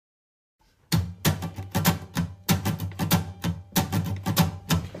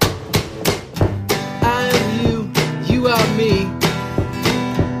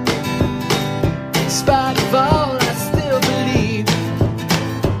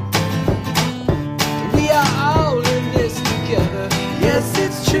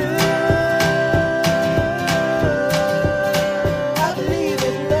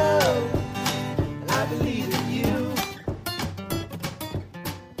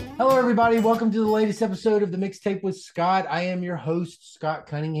Hello, everybody. Welcome to the latest episode of the Mixtape with Scott. I am your host, Scott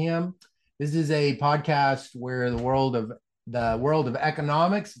Cunningham. This is a podcast where the world of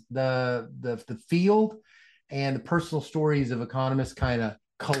economics, the field, and the personal stories of economists kind of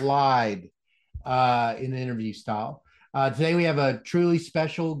collide in an interview style. Today, we have a truly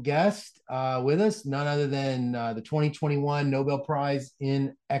special guest with us, none other than the 2021 Nobel Prize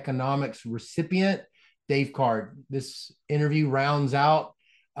in Economics recipient, Dave Card. This interview rounds out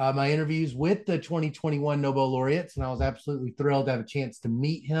my interviews with the 2021 Nobel laureates, and I was absolutely thrilled to have a chance to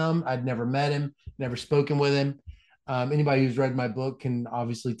meet him. I'd never met him, never spoken with him. Anybody who's read my book can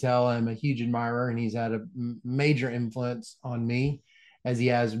obviously tell I'm a huge admirer, and he's had a major influence on me, as he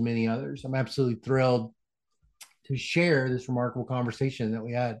has many others. I'm absolutely thrilled to share this remarkable conversation that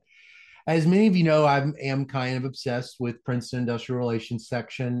we had. As many of you know, I am kind of obsessed with Princeton Industrial Relations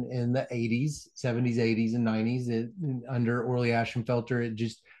section in the 80s, 70s, 80s, and 90s. Under Orley Ashenfelter, it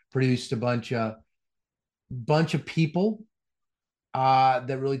just produced a bunch of people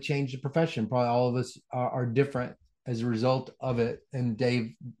that really changed the profession. Probably all of us are different as a result of it. And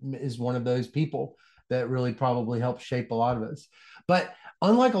Dave is one of those people that really probably helped shape a lot of us. But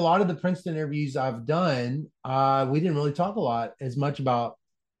unlike a lot of the Princeton interviews I've done, we didn't really talk a lot as much about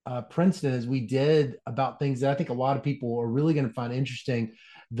Princeton as we did about things that I think a lot of people are really going to find interesting.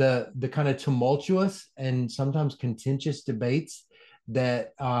 The kind of tumultuous and sometimes contentious debates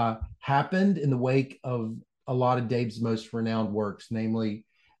that happened in the wake of a lot of Dave's most renowned works, namely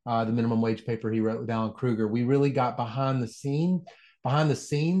the minimum wage paper he wrote with Alan Kruger. We really got behind the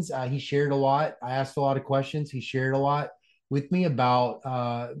scenes. He shared a lot. I asked a lot of questions. He shared a lot with me about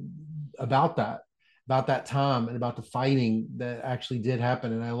that time and about the fighting that actually did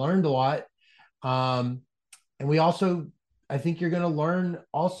happen. And I learned a lot. And we also, I think you're going to learn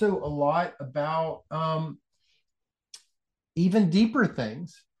also a lot about even deeper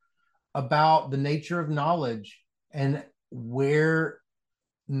things about the nature of knowledge and where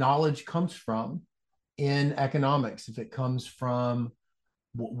knowledge comes from in economics. If it comes from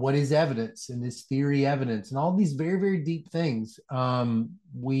what is evidence and this theory evidence and all these very, very deep things,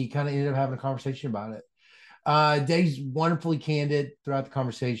 we kind of ended up having a conversation about it. Dave's wonderfully candid throughout the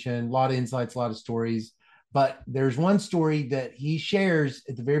conversation, a lot of insights, a lot of stories. But there's one story that he shares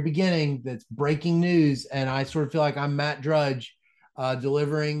at the very beginning that's breaking news. And I sort of feel like I'm Matt Drudge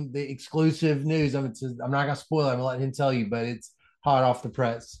delivering the exclusive news. I'm not going to spoil it. I'm going to let him tell you, but it's hot off the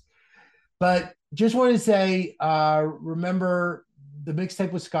press. But just wanted to say, remember, the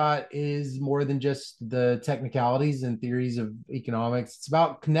mixtape with Scott is more than just the technicalities and theories of economics. It's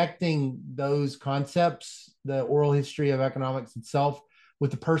about connecting those concepts, the oral history of economics itself,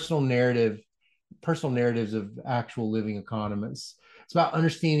 with the personal narratives of actual living economists. It's about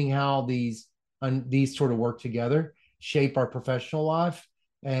understanding how these sort of work together, shape our professional life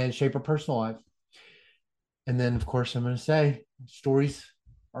and shape our personal life. And then, of course, I'm going to say stories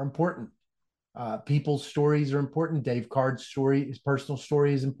are important. People's stories are important. Dave Card's story, his personal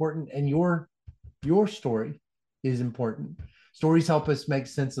story is important, and your story is important. Stories help us make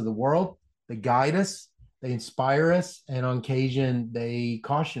sense of the world. They guide us, they inspire us, and on occasion they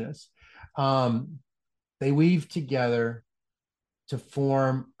caution us. They weave together to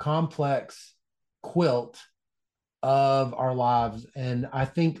form complex quilt of our lives. And I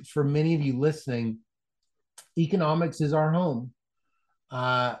think for many of you listening, economics is our home.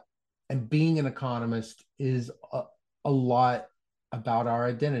 And being an economist is a lot about our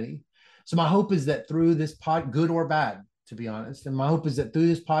identity. So my hope is that through this good or bad, to be honest, and my hope is that through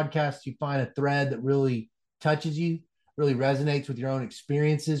this podcast, you find a thread that really touches you, really resonates with your own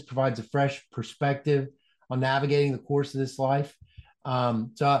experiences, provides a fresh perspective on navigating the course of this life.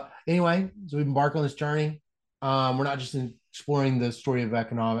 Anyway, so we embark on this journey. We're not just exploring the story of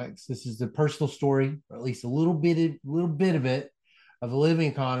economics. This is the personal story, or at least a little bit of it, of a living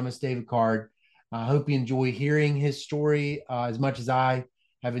economist, David Card. I hope you enjoy hearing his story as much as I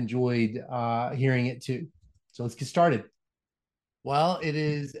have enjoyed hearing it too. So let's get started. Well, it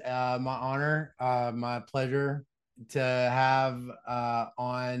is my honor, my pleasure to have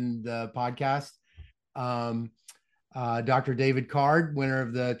on the podcast Dr. David Card, winner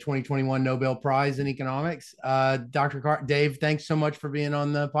of the 2021 Nobel Prize in Economics. Dr. Card, Dave, thanks so much for being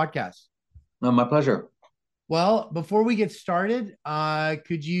on the podcast. My pleasure. Well, before we get started,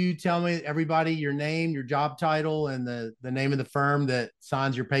 could you tell me, everybody, your name, your job title, and the name of the firm that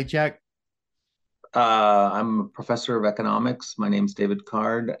signs your paycheck? I'm a professor of economics. My name's David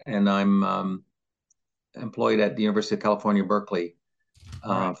Card, and I'm employed at the University of California, Berkeley,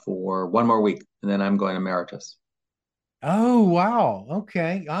 Right. for one more week, and then I'm going emeritus. Oh, wow.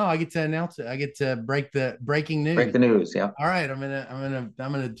 Okay. Oh, I get to announce it. I get to break the breaking Break news. the news. Yeah. All right, I'm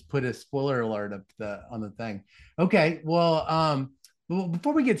gonna put a spoiler alert up on the thing. Okay, well,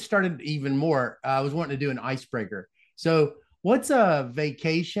 before we get started even more, I was wanting to do an icebreaker. So, what's a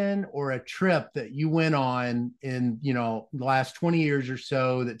vacation or a trip that you went on in, the last 20 years or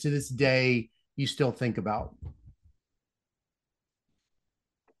so that to this day you still think about?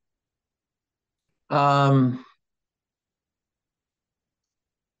 Um,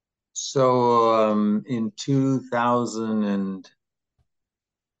 in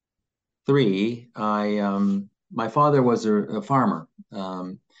 2003, my father was a farmer,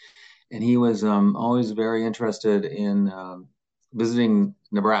 and he was always very interested in visiting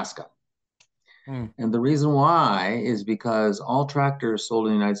Nebraska. Hmm. And the reason why is because all tractors sold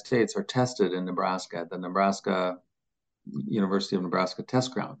in the United States are tested in Nebraska at the Nebraska University of Nebraska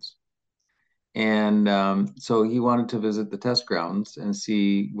test grounds. And so he wanted to visit the test grounds and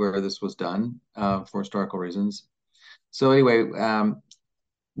see where this was done for historical reasons. So anyway,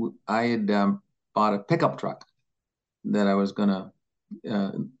 I had bought a pickup truck that I was going to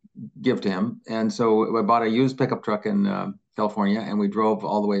uh, give to him, and so I bought a used pickup truck in California, and we drove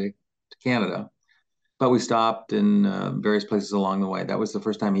all the way to Canada. But we stopped in various places along the way. That was the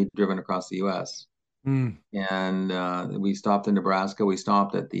first time he'd driven across the U.S. Hmm. And we stopped in Nebraska. We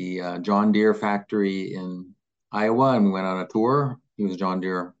stopped at the John Deere factory in Iowa, and we went on a tour. He was a John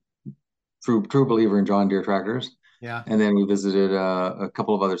Deere true believer in John Deere tractors. Yeah. And then we visited a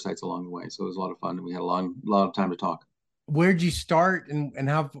couple of other sites along the way. So it was a lot of fun, and we had lot of time to talk. Where'd you start and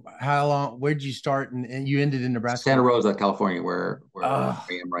how long? Where'd you start and you ended in Nebraska? Santa Rosa, California, where Oh, I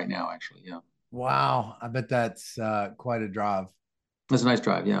am right now, actually. Yeah, wow. I bet that's quite a drive. it's a nice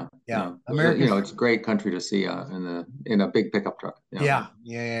drive. Yeah, Yeah. yeah. America's It's a great country to see in a big pickup truck. Yeah.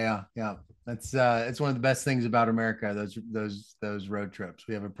 yeah. That's it's one of the best things about America, those road trips.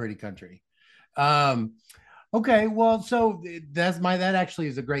 We have a pretty country. Um, okay, well, so that actually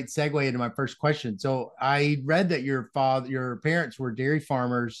is a great segue into my first question. So I read that your parents were dairy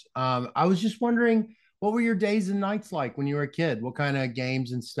farmers. I was just wondering, what were your days and nights like when you were a kid? What kind of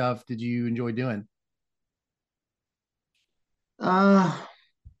games and stuff did you enjoy doing? Uh,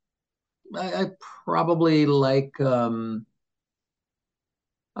 I probably like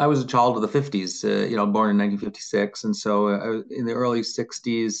I was a child of the 50s, born in 1956. And so in the early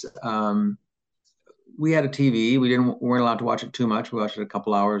 60s, we had a TV. Weren't allowed to watch it too much. We watched it a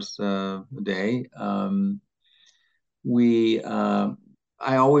couple hours a day. We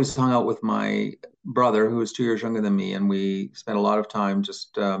I always hung out with my brother, who was 2 years younger than me, and we spent a lot of time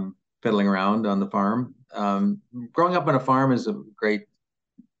just fiddling around on the farm. Growing up on a farm is a great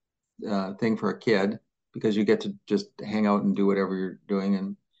thing for a kid because you get to just hang out and do whatever you're doing.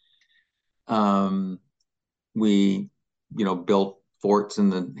 And um, we, built forts in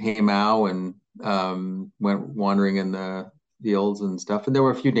the haymow and went wandering in the fields and stuff. And there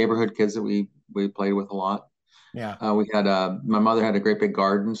were a few neighborhood kids that we played with a lot. Yeah. We had my mother had a great big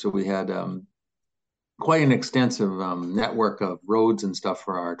garden, so we had quite an extensive network of roads and stuff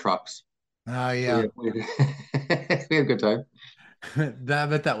for our trucks. Oh So yeah. we had a good time. I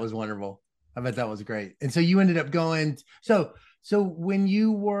bet that was wonderful. I bet that was great. And so you ended up going. So when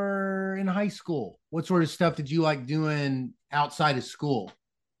you were in high school, what sort of stuff did you like doing outside of school?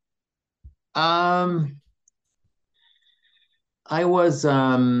 Um, I was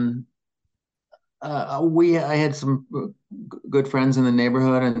I had some good friends in the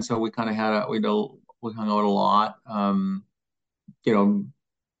neighborhood, and so we kind of we hung out a lot. You know,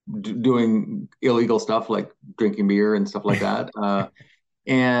 doing illegal stuff like drinking beer and stuff like that.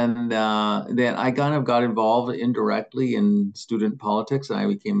 And then I kind of got involved indirectly in student politics. I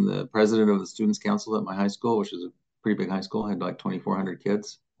became the president of the Students' Council at my high school, which is a pretty big high school. I had like 2,400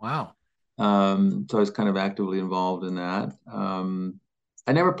 kids. Wow. So I was kind of actively involved in that.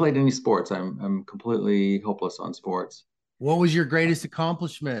 I never played any sports. I'm completely hopeless on sports. What was your greatest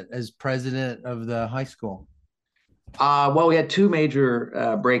accomplishment as president of the high school? Well, we had two major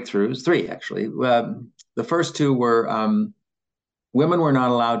breakthroughs, three actually. The first two were women were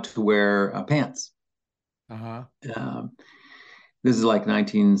not allowed to wear pants. Uh-huh. Um, this is like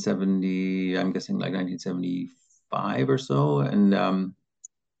 1970, I'm guessing like 1975 or so, and no,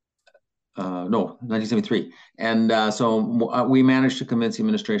 1973. And we managed to convince the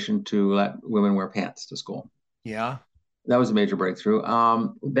administration to let women wear pants to school. Yeah. That was a major breakthrough.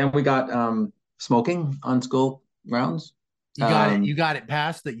 Then we got smoking on school grounds. You got it. You Um, got it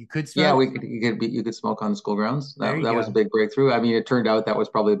passed that you could yeah, smoke. you could smoke on the school grounds. There you That was a go. big breakthrough. I mean, it turned out that was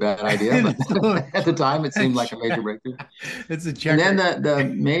probably a bad idea, but at the time it seemed like a major breakthrough. It's a And then checker. the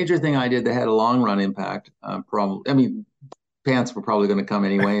major thing I did that had a long run impact, probably, I mean, pants were probably going to come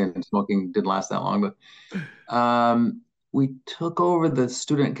anyway, and smoking didn't last that long. But we took over the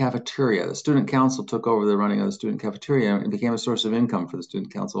student cafeteria. The student council took over the running of the student cafeteria, and it became a source of income for the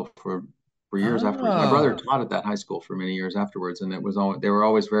student council for years afterwards. My brother Oh, taught at that high school for many years afterwards, and it was always, they were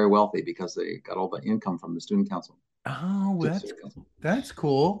always very wealthy because they got all the income from the student council. oh, Student that's council. that's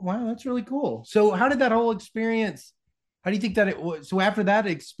cool. Wow, that's really cool. So, how did that whole experience? How do you think that it was? So, after that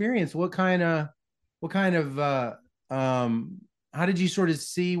experience, what kind of, how did you sort of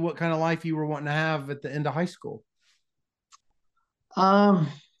see what kind of life you were wanting to have at the end of high school? Um,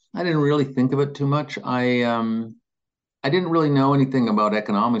 I didn't really think of it too much. I didn't really know anything about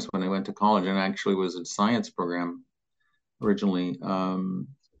economics when I went to college, and I actually was in science program originally. I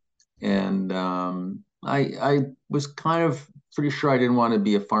was kind of pretty sure I didn't want to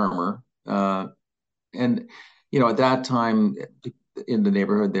be a farmer. And at that time in the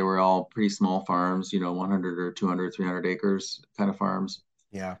neighborhood, they were all pretty small farms, 100 or 200, 300 acres kind of farms.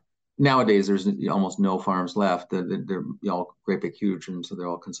 Yeah. Nowadays, there's almost no farms left. They're all great big huge, and so they're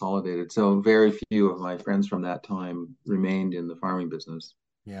all consolidated. So very few of my friends from that time remained in the farming business.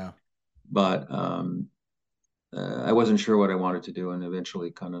 Yeah. But I wasn't sure what I wanted to do, and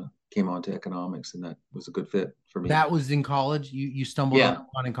eventually kind of came on to economics, and that was a good fit for me. That was in college. You stumbled Yeah,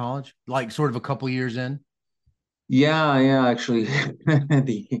 on in college, like sort of a couple years in. yeah. Actually,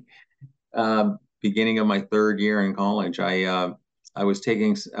 the beginning of my third year in college, I was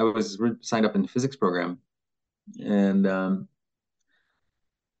signed up in the physics program, and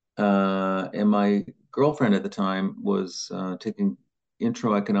my girlfriend at the time was taking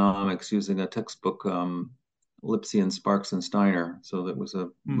intro economics using a textbook, Lipsey and Sparks and Steiner. So that was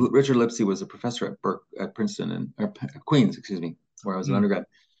Hmm. Richard Lipsey was a professor at Princeton and or Queens, excuse me, where I was an Hmm. undergrad,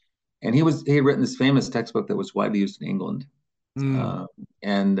 and he had written this famous textbook that was widely used in England. Hmm. Uh,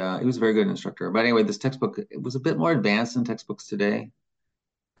 and he was a very good instructor. But anyway, this textbook, it was a bit more advanced than textbooks today.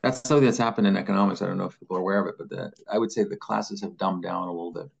 That's something that's happened in economics. I don't know if people are aware of it, but I would say the classes have dumbed down a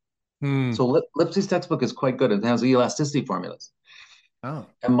little bit. Hmm. So Lipsey's textbook is quite good. It has the elasticity formulas. Oh.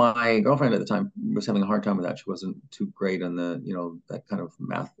 And my girlfriend at the time was having a hard time with that. She wasn't too great on that kind of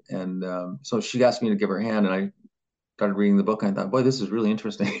math. And so she asked me to give her a hand, and I started reading the book. And I thought, boy, this is really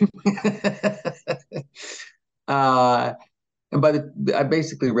interesting. uh, and I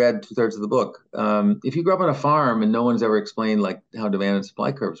basically read 2/3 of the book. If you grew up on a farm and no one's ever explained like how demand and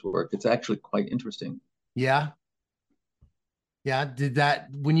supply curves work, it's actually quite interesting. Yeah. Yeah. Did that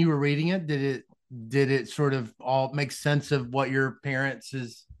when you were reading it, did it sort of all make sense of what your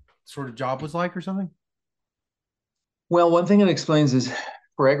parents' sort of job was like or something? Well, one thing it explains is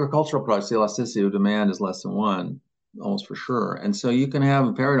for agricultural products, the elasticity of demand is less than one, almost for sure. And so you can have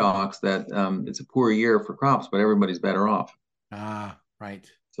a paradox that it's a poor year for crops, but everybody's better off. Ah, right.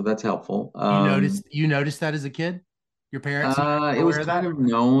 So that's helpful. You noticed that as a kid? Your parents, you guys It were was aware of kind that? of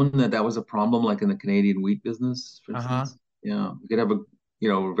known that that was a problem, like in the Canadian wheat business, for Uh-huh. instance. Yeah, you could have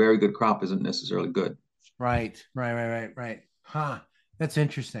a very good crop isn't necessarily good. Right. Right. Right. Right. Right. Huh. That's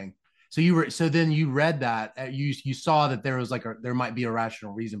interesting. So then you read that you saw that there was there might be a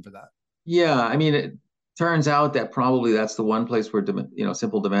rational reason for that. Yeah, I mean, it turns out that probably that's the one place where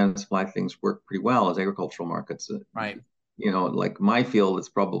simple demand and supply things work pretty well as agricultural markets. Right. Like my field, it's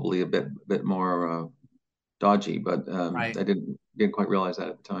probably a bit more dodgy, but Right. I didn't quite realize that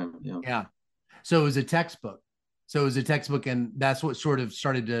at the time. Yeah, Yeah. So it was a textbook. So it was a textbook, and that's what sort of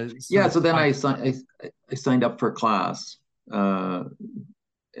started to sort yeah. of So then spike. I signed up for a class uh,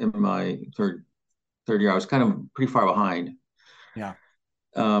 in my third year. I was kind of pretty far behind. Yeah.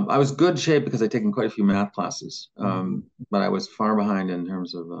 I was good shape because I'd taken quite a few math classes, Mhm. but I was far behind in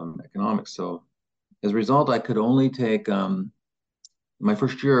terms of economics. So as a result, I could only take my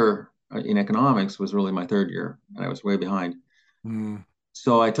first year in economics was really my third year, and I was way behind. Mm.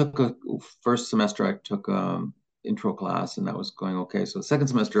 So I took a first semester. I took intro class, and that was going okay. So the second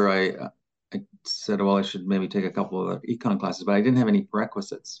semester, I said, well, I should maybe take a couple of econ classes, but I didn't have any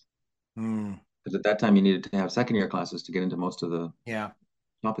prerequisites Mm. because at that time you needed to have second year classes to get into most of the Yeah.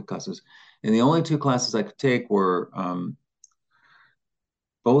 topic classes. And the only two classes I could take were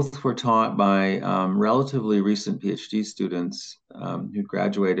both were taught by relatively recent PhD students who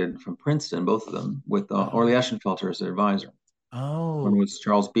graduated from Princeton, both of them, with Orley Oh. Eschenfelter as their advisor. One Oh. was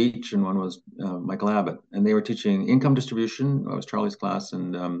Charles Beach and one was Michael Abbott. And they were teaching income distribution, that was Charlie's class,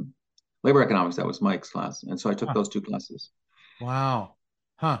 and labor economics, that was Mike's class. And so I took Huh. those two classes. Wow.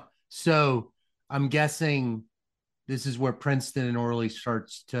 Huh. So I'm guessing this is where Princeton and Orly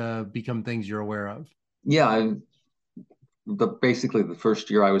starts to become things you're aware of. Yeah, basically the first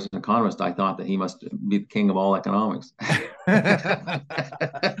year I was an economist, I thought that he must be the king of all economics.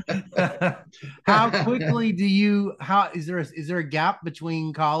 How quickly do you how is there a gap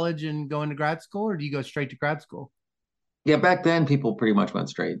between college and going to grad school, or do you go straight to grad school? Yeah, back then people pretty much went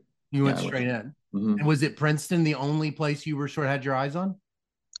straight. You Yeah, went I went straight straight. in. Hmm. And was it Princeton the only place you were sort of had your eyes on?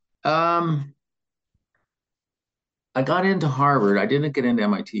 Um, I got into Harvard. I didn't get into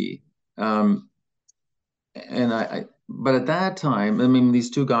MIT. Um, and but at that time, I mean, these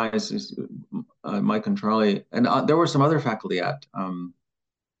two guys, Mike and Charlie, and there were some other faculty at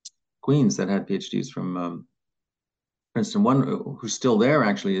Queens that had PhDs from Princeton. One who's still there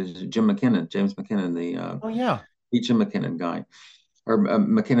actually is James McKinnon, the Oh yeah. Beecham McKinnon guy, or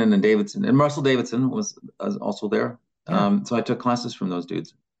McKinnon and Davidson, and Russell Davidson was also there. Yeah. So I took classes from those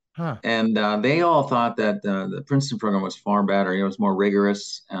dudes, Huh. and they all thought that the Princeton program was far better. It was more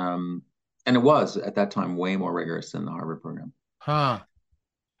rigorous, and it was at that time way more rigorous than the Harvard program. Huh.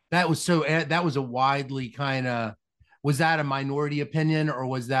 That was a widely kind of was that a minority opinion, or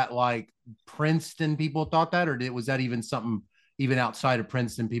was that like Princeton people thought that, or was that even something even outside of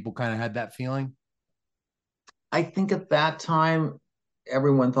Princeton people kind of had that feeling? I think at that time,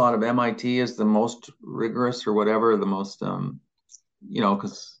 everyone thought of MIT as the most rigorous or whatever, the most,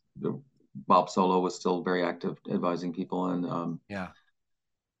 because Bob Solo was still very active advising people, and Yeah.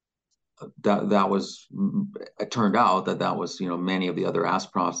 that was it turned out that was many of the other ass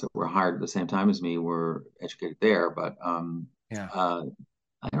profs that were hired at the same time as me were educated there, but Yeah. uh,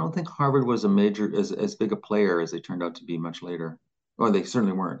 I don't think Harvard was a major as big a player as they turned out to be much later, or they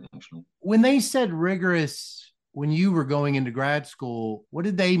certainly weren't actually. When they said rigorous when you were going into grad school, what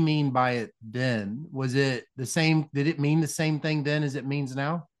did they mean by it then? Was it the same? Did it mean the same thing then as it means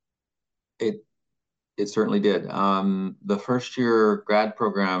now? It It certainly did. The first year grad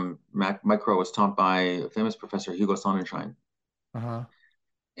program, micro, was taught by a famous professor, Hugo Sonnenschein. Uh-huh.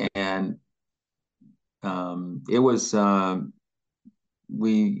 And it was,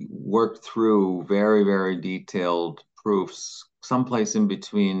 we worked through very, very detailed proofs, someplace in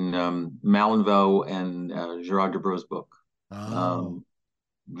between Malenvaux and Gerard Debreu's book. Oh, Um,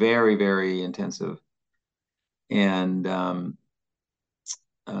 Very, very intensive. And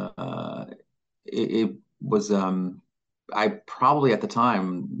uh, it was I probably at the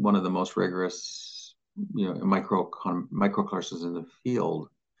time one of the most rigorous micro courses in the field,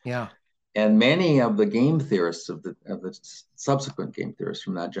 yeah. and many of the game theorists of the subsequent game theorists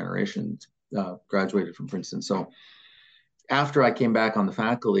from that generation graduated from Princeton. So after I came back on the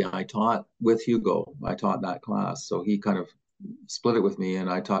faculty, I taught with Hugo. I taught that class, so he kind of split it with me, and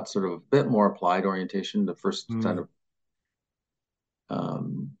I taught sort of a bit more applied orientation, the first kind Mm, of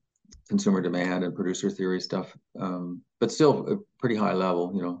um, consumer demand and producer theory stuff, but still a pretty high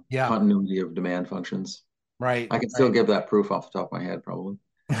level, yeah. continuity of demand functions. Right. I can still Right. give that proof off the top of my head, probably.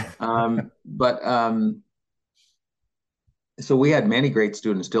 But so we had many great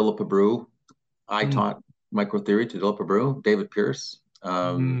students. Dilip Abreu, I Mm, taught microtheory to Dilip Abreu, David Pierce,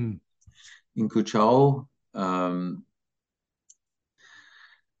 mm. Inku Cho, um,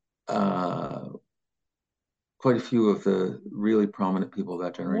 uh, quite a few of the really prominent people of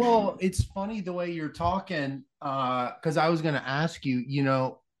that generation. Well, it's funny the way you're talking, because I was going to ask you,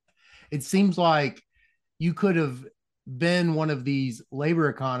 it seems like you could have been one of these labor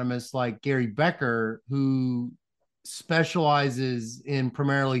economists like Gary Becker, who specializes in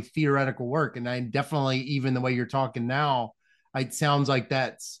primarily theoretical work. And I definitely, even the way you're talking now, it sounds like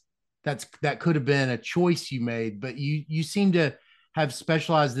that could have been a choice you made, but you seem to have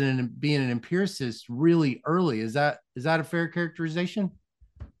specialized in being an empiricist really early. Is that a fair characterization?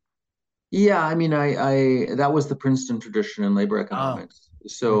 Yeah, I mean, I that was the Princeton tradition in labor Oh, economics.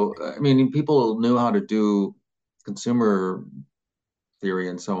 So, I mean, people knew how to do consumer theory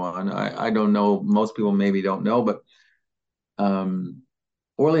and so on. I don't know. Most people maybe don't know, but um,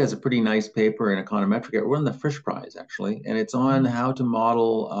 Orley has a pretty nice paper in econometric. It won the Frisch Prize actually, and it's on oh, how to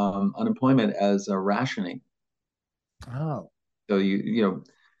model unemployment as a rationing. oh. So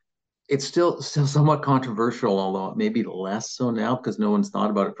it's still somewhat controversial, although maybe less so now because no one's thought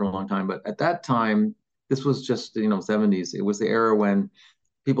about it for a long time. But at that time, this was just 70s. It was the era when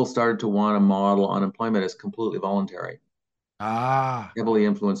people started to want to model unemployment as completely voluntary, Ah, heavily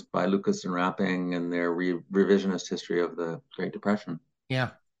influenced by Lucas and Rapping and their revisionist history of the Great Depression. yeah.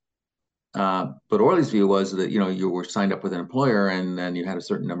 But Orley's view was that you were signed up with an employer, and then you had a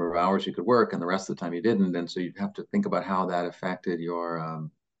certain number of hours you could work, and the rest of the time you didn't, and so you'd have to think about how that affected your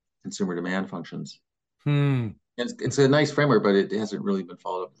consumer demand functions. Hmm. It's a nice framework, but it hasn't really been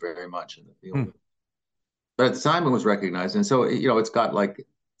followed up very much in the Hmm. field. But at the time, it was recognized, and so it's got like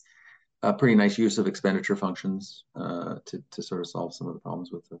a pretty nice use of expenditure functions to sort of solve some of the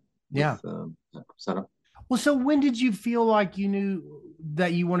problems with Yeah. that setup. Well, so when did you feel like you knew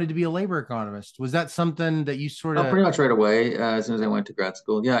that you wanted to be a labor economist? Was that something that you sort of, Pretty much right away, as soon as I went to grad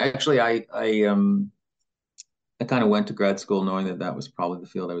school. Yeah, actually, I kind of went to grad school knowing that that was probably the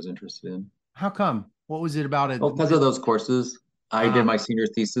field I was interested in. how come? What was it about it? Well, because of those courses, I did Ah, my senior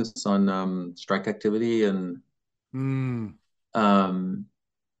thesis on strike activity, and mm, um,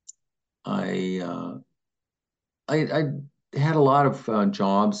 I, uh, I had a lot of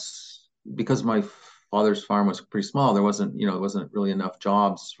jobs because my father's farm was pretty small. There wasn't really enough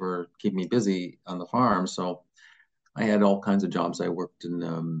jobs for keep me busy on the farm. So I had all kinds of jobs. I worked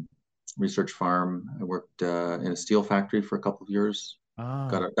in research farm. I worked in a steel factory for a couple of years. ah,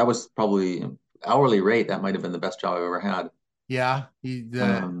 That was probably hourly rate. That might have been the best job I've ever had. yeah, It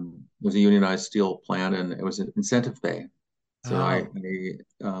was a unionized steel plant, and it was an incentive pay. So oh,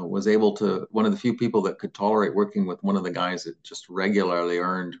 I was able to, one of the few people that could tolerate working with one of the guys that just regularly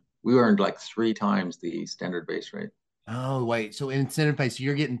we earned like three times the standard base rate. oh, wait. So incentive pay, so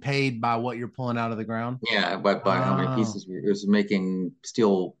you're getting paid by what you're pulling out of the ground? Yeah, but by how many Oh, pieces it was making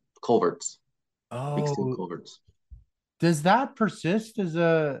steel culverts, big steel oh, culverts. does that persist as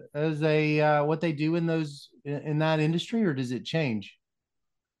a what they do in those in that industry, or does it change?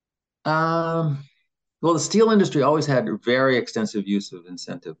 Um, well, the steel industry always had very extensive use of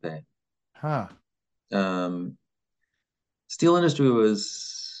incentive pay. Huh. Um, Steel industry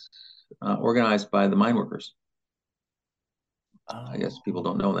was organized by the mine workers. I guess people Oh,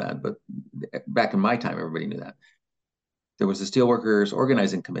 don't know that, but back in my time, everybody knew that. There was a steelworkers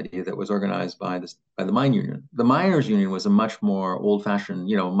organizing committee that was organized by the mine union. The miners union was a much more old-fashioned,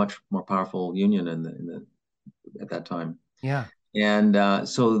 much more powerful union at that time. yeah, And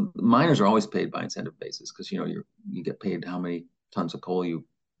so miners are always paid by incentive basis because you get paid how many tons of coal you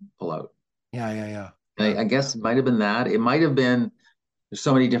pull out. yeah, yeah, yeah, And yeah. I guess it might have been that. It might have been there's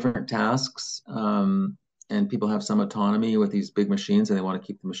so many different tasks, and people have some autonomy with these big machines, and they want to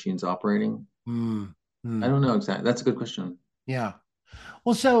keep the machines operating. Hmm. I Hmm. don't know exactly. That's a good question. Yeah.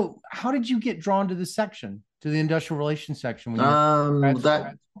 Well, so how did you get drawn to this section, to the industrial relations section when you were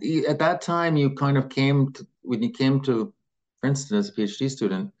That at that time, you kind of came to when you came to Princeton as a PhD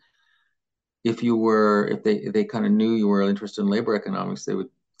student. If they kind of knew you were interested in labor economics, they would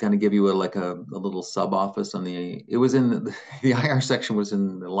kind of give you a little sub office on the. It was in the IR section was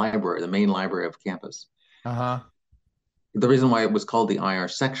in the library, the main library of campus. Uh-huh. The reason why it was called the IR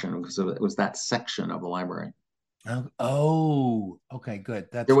section because it was that section of the library. Oh, okay, good.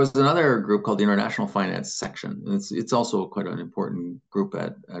 There That's was another group called the International Finance section. And it's also quite an important group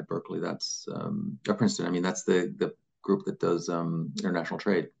at Berkeley. That's at Princeton. I mean, that's the group that does international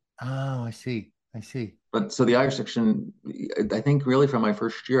trade. oh, I see. I see. But so the Irish section, I think really from my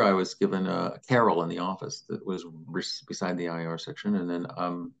first year, I was given a carrel in the office that was beside the IR section, and then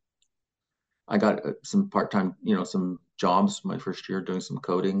I got some part-time, some jobs my first year doing some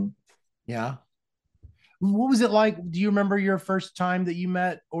coding. Yeah. What was it like? Do you remember your first time that you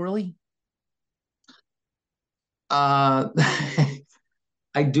met Orly? Uh,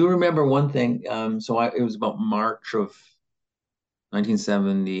 I do remember one thing. It was about March of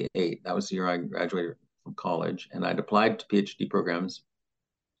 1978. That was the year I graduated from college, and I'd applied to PhD programs.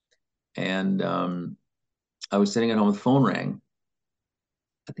 And I was sitting at home, the phone rang.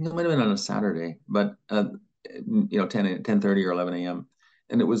 I think it might have been on a Saturday, but 10:30 or 11 a.m.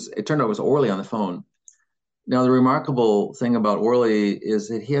 And it turned out it was Orly on the phone. Now, the remarkable thing about Orly is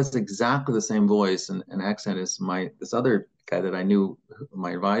that he has exactly the same voice and accent as this other guy that I knew,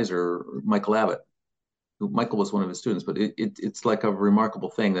 my advisor, Michael Abbott. Michael was one of his students, but it's like a remarkable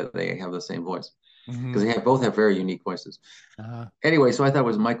thing that they have the same voice because Mm-hmm. both have very unique voices. Anyway, so I thought it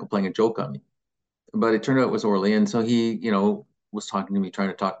was Michael playing a joke on me, but it turned out it was Orly, and so he, was talking to me, trying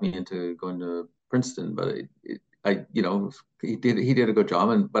to talk me into going to Princeton, but he did a good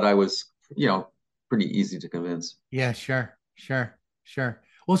job, but I was, pretty easy to convince Yeah, sure, sure, sure.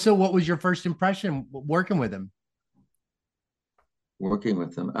 Well, so what was your first impression working with him, working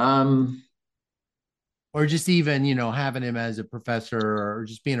with them. or just even having him as a professor, or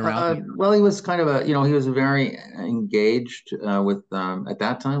just being around you? Well, he was kind of he was very engaged at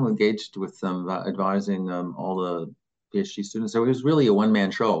that time, engaged with advising all the PhD students. So it was really a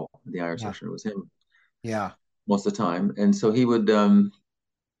one-man show, the IR Yeah, section. It was him yeah. most of the time. And so he would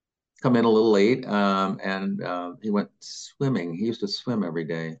come in a little late and he went swimming. He used to swim every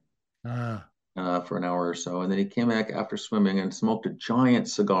day Uh. for an hour or so. And then he came back after swimming and smoked a giant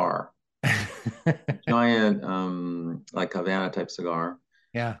cigar, giant like Havana type cigar.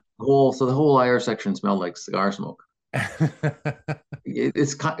 Yeah. So the whole IR section smelled like cigar smoke.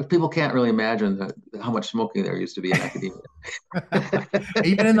 It's people can't really imagine how much smoking there used to be in academia.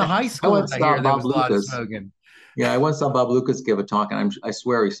 Even in the high I schools, once I saw hear there Bob was a lot of Lucas. smoking. Yeah, I once saw Bob Lucas give a talk, and I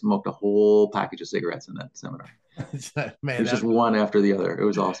swear he smoked a whole package of cigarettes in that seminar. It Man, was just one after the other. It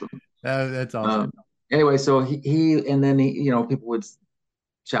was awesome. that's awesome. Um, anyway, so he and then people would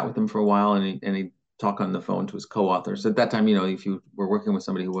chat with him for a while, and he'd talk on the phone to his co-authors. At that time, if you were working with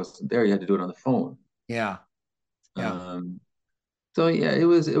somebody who wasn't there, you had to do it on the phone. Yeah, yeah. Um, so yeah,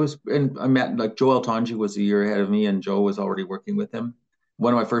 and I met like Joe Altonji was a year ahead of me, and Joe was already working with him.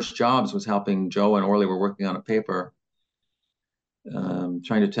 One of my first jobs was helping Joe and Orly were working on a paper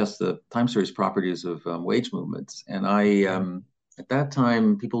trying to test the time series properties of wage movements. And at that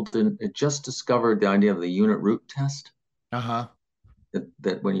time, people didn't it just discovered the idea of the unit root test. Uh-huh. That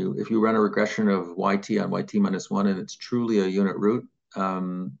if you run a regression of yt on yt minus one and it's truly a unit root,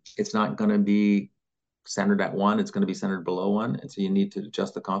 it's not going to be centered at one, it's going to be centered below one. And so you need to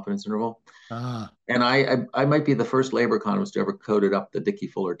adjust the confidence interval. Ah. And I might be the first labor economist to ever coded up the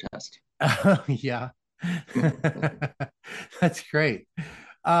Dickey-Fuller test. Yeah. That's great.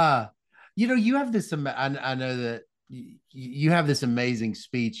 Uh, you have this, I know that you have this amazing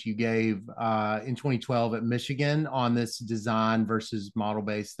speech you gave in 2012 at Michigan on this design versus model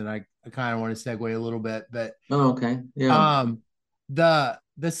based. And I kind of want to segue a little bit, but Oh, okay. Yeah. um,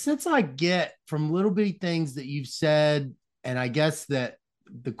 the sense I get from little bitty things that you've said, and I guess that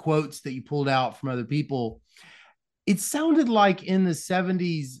the quotes that you pulled out from other people, it sounded like in the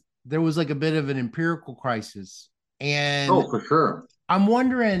 70s there was like a bit of an empirical crisis. And Oh, for sure. I'm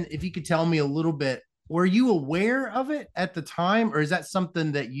wondering if you could tell me a little bit, were you aware of it at the time, or is that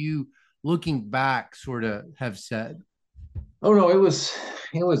something that you, looking back, sort of have said? Oh no, it was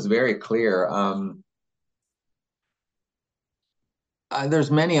very clear.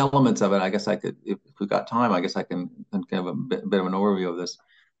 There's many elements of it. I guess I could, if we got time, I guess I can give a bit of an overview of this.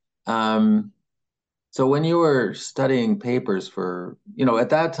 Um, so when you were studying papers at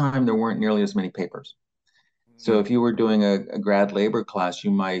that time there weren't nearly as many papers. So Mm. if you were doing a grad labor class,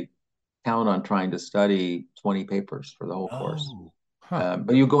 you might count on trying to study 20 papers for the whole course. Oh, huh.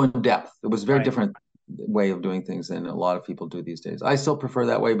 But you go in depth. It was a very Right. different way of doing things than a lot of people do these days. I still prefer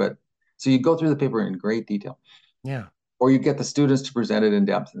that way, but so you go through the paper in great detail, Yeah. or you get the students to present it in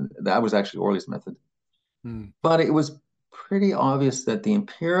depth. And that was actually Orly's method. Mm. But it was pretty obvious that the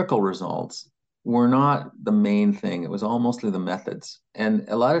empirical results were not the main thing. It was all mostly the methods. And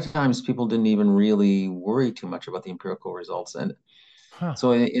a lot of times people didn't even really worry too much about the empirical results. And Huh.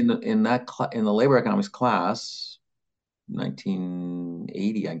 so in the labor economics class,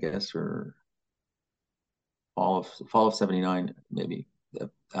 1980, I guess, or fall of 79, maybe.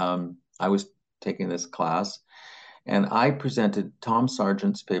 I was taking this class and I presented Tom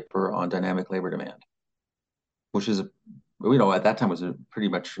Sargent's paper on dynamic labor demand, which is at that time was a pretty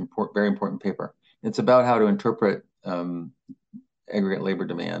much very important paper. It's about how to interpret aggregate labor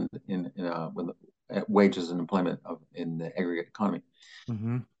demand when wages and employment in the aggregate economy.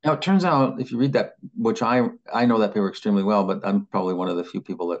 Mm-hmm. Now it turns out, if you read that, which I know that paper extremely well, but I'm probably one of the few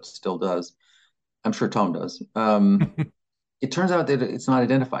people that still does. I'm sure Tom does. It turns out that it's not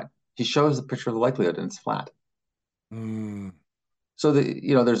identified. He shows the picture of the likelihood and it's flat. Mm. So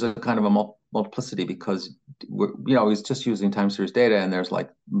there's a kind of a multiplicity because he's just using time series data and there's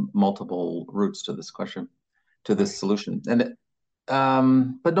like multiple routes to this question, to this Right. solution. And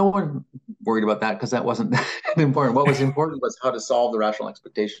but no one worried about that because that wasn't important. What was important was how to solve the rational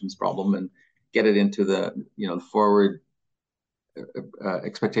expectations problem and get it into the forward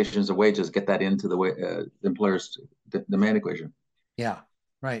expectations of wages, get that into the employer's demand equation. Yeah.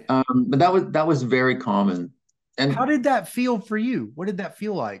 Right. But that was very common, How and did that feel for you? What did that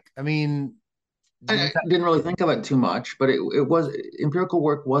feel like? I mean, was I didn't really think of it too much. But it was empirical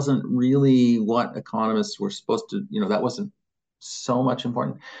work wasn't really what economists were supposed to. That wasn't so much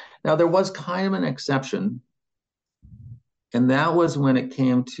important. Now there was kind of an exception, and that was when it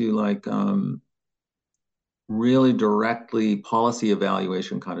came to like really directly policy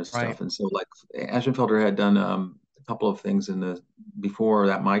evaluation kind of right. stuff. And so like Ashenfelter had done a couple of things before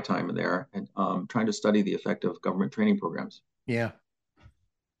that my time in there, and trying to study the effect of government training programs. Yeah.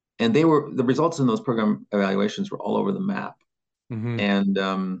 And the results in those program evaluations were all over the map. Mm-hmm.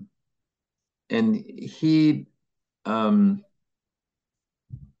 And he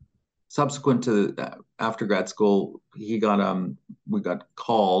subsequent to after grad school, we got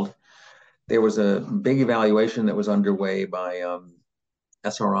called. There was a big evaluation that was underway by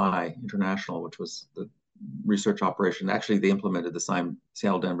SRI International, which was the research operation. Actually, they implemented the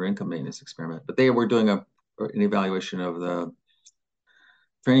Seattle-Denver income maintenance experiment, but they were doing an evaluation of the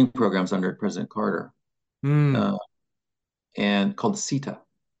training programs under President Carter. Mm. Uh, and called CETA,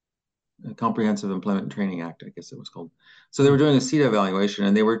 Comprehensive Employment and Training Act, I guess it was called. So they Mm, were doing a CETA evaluation,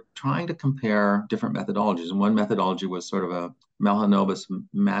 and they were trying to compare different methodologies. And one methodology was sort of a Mahalanobis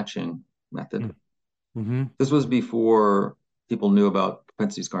matching method. mm, mm-hmm, This was before people knew about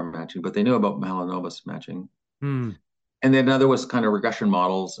propensity score matching, but they knew about Mahalanobis matching. mm. And then another was kind of regression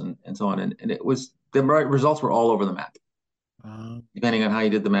models and so on. And it was the results were all over the map, Uh, depending on how you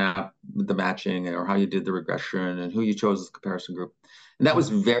did the map, the matching, or how you did the regression, and who you chose as the comparison group. And that was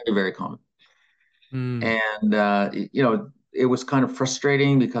very, very common. mm, And it was kind of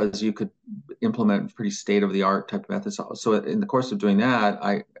frustrating because you could implement pretty state of the art type of methods. So in the course of doing that,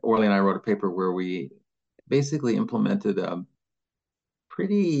 Orly and I wrote a paper where we basically implemented a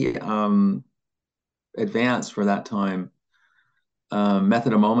pretty advanced for that time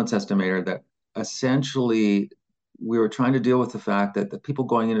method of moments estimator that essentially we were trying to deal with the fact that the people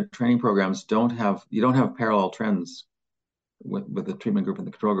going into training programs you don't have parallel trends with the treatment group and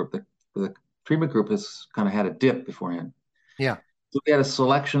the control group. The treatment group has kind of had a dip beforehand. yeah. So we had a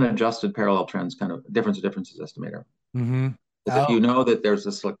selection adjusted parallel trends kind of difference of differences estimator. Mm-hmm. Because if you Oh, know that there's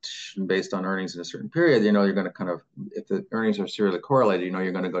a selection based on earnings in a certain period, you know you're going to kind of, if the earnings are serially correlated, you know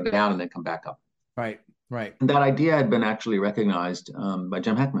you're going to go down and then come back up. right, right. And that idea had been actually recognized by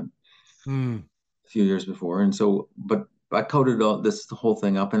Jim Heckman Mm, a few years before. And so, but I coded this whole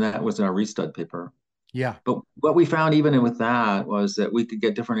thing up, and that was in our restud paper. yeah. But what we found even with that was that we could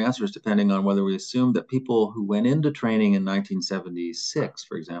get different answers depending on whether we assumed that people who went into training in 1976,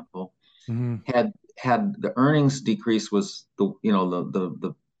 for example, Mm-hmm, had the earnings decrease was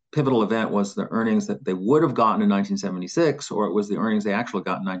the pivotal event was the earnings that they would have gotten in 1976, or it was the earnings they actually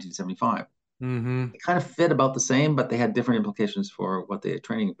got in 1975. mm-hmm, They kind of fit about the same, but they had different implications for what the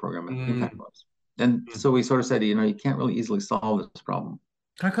training program impact mm. was. And so we sort of said, you can't really easily solve this problem.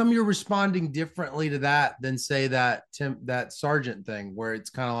 How come you're responding differently to that than say that sergeant thing, where it's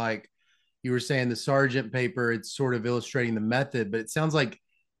kind of like you were saying the sergeant paper, it's sort of illustrating the method, but it sounds like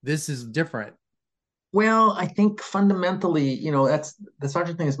this is different. Well, I think fundamentally, that's the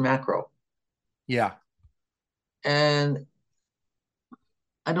sergeant thing is macro. Yeah. And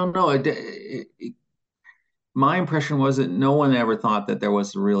I don't know. My impression was that no one ever thought that there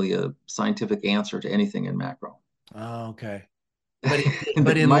was really a scientific answer to anything in macro. Oh, okay. But In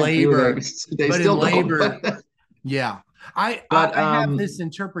in my view, labor, they but in still don't. labor, yeah. But I have this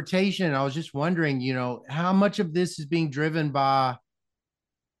interpretation. I was just wondering, how much of this is being driven by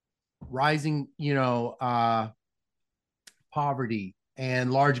rising, poverty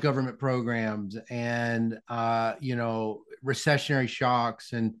and large government programs and recessionary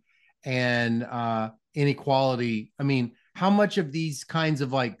shocks and inequality. I mean, how much of these kinds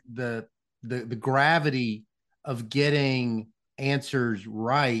of like the gravity of getting answers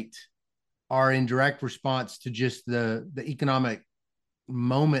right are in direct response to just the economic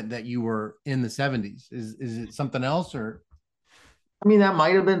moment that you were in the 70s? Is it something else? Or I mean, that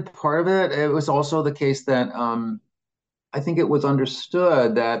might have been part of it. It was also the case that I think it was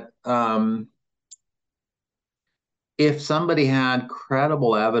understood that if somebody had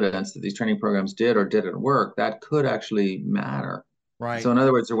credible evidence that these training programs did or didn't work, that could actually matter. So, right. in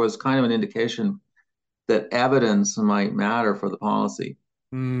other words, there was kind of an indication that evidence might matter for the policy.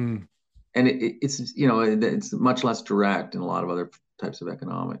 Mm, And it's much less direct in a lot of other types of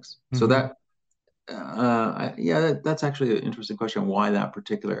economics. So mm-hmm, that's actually an interesting question why that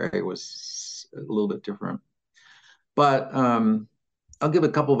particular area was a little bit different. But I'll give a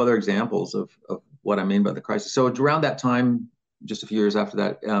couple of other examples of what I mean by the crisis. So around that time, just a few years after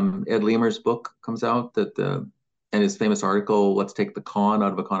that, Ed Leamer's book comes out and his famous article, "Let's Take the Con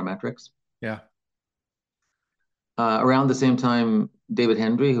Out of Econometrics." yeah. Around the same time, David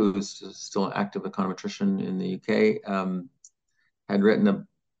Hendry, who's still an active econometrician in the UK, had written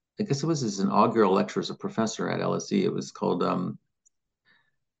I guess it was his inaugural lecture as a professor at LSE. It was called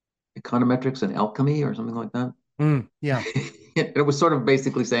Econometrics and Alchemy or something like that. Yeah. It was sort of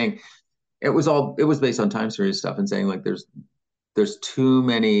basically saying it was based on time series stuff and saying like there's too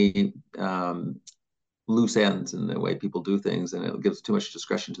many loose ends in the way people do things, and it gives too much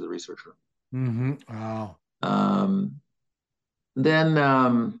discretion to the researcher. Mm-hmm. Oh. Um, then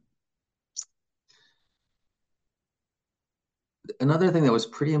another thing that was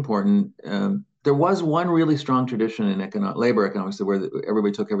pretty important, there was one really strong tradition in labor economics where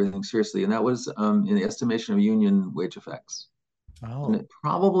everybody took everything seriously, and that was in the estimation of union wage effects. And Oh.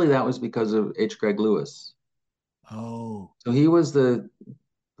 probably that was because of H. Greg Lewis. Oh. So he was the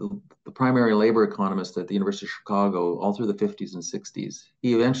primary labor economist at the University of Chicago all through the 50s and 60s.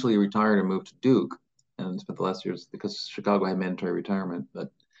 He eventually retired and moved to Duke and spent the last years because Chicago had mandatory retirement.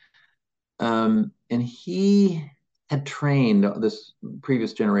 But and he had trained this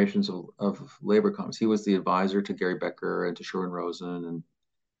previous generations of labor economists. He was the advisor to Gary Becker and to Sherwin Rosen and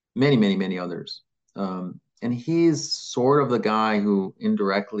many, many, many others. And he's sort of the guy who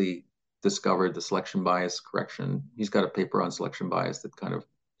indirectly discovered the selection bias correction. He's got a paper on selection bias that kind of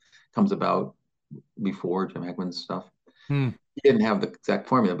comes about before Jim Heckman's stuff. Hmm. He didn't have the exact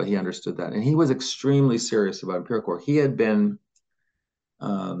formula, but he understood that. And he was extremely serious about empirical work. He had been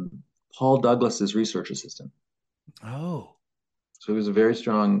Paul Douglas's research assistant. Oh. So he was a very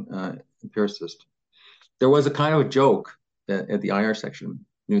strong empiricist. There was a kind of a joke at the IR section.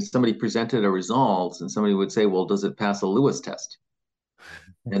 You know, somebody presented a result and somebody would say, well, does it pass a Lewis test?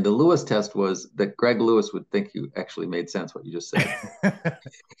 And the Lewis test was that Greg Lewis would think you actually made sense what you just said.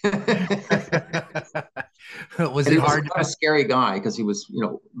 Was And it he was hard? kind of a scary guy because he was,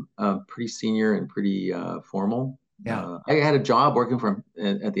 pretty senior and pretty formal. Yeah. I had a job working for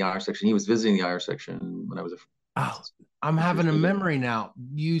him at the IR section. He was visiting the IR section when I was Oh, I'm a few years having a later. memory now.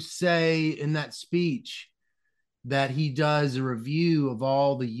 You say in that speech that he does a review of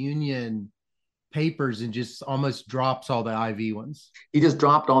all the union papers and just almost drops all the IV ones. He just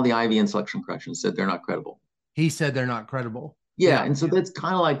dropped all the IV and selection corrections, said they're not credible. He said they're not credible. Yeah, Yeah. and so that's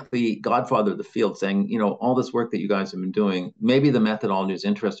kind of like the godfather of the field saying, all this work that you guys have been doing, maybe the methodology is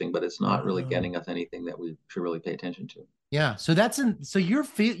interesting, but it's not really getting us anything that we should really pay attention to. Yeah. So that's so you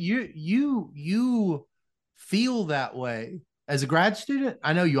feel that way as a grad student.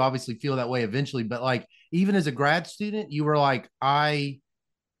 I know you obviously feel that way eventually, but like even as a grad student, you were like, I'm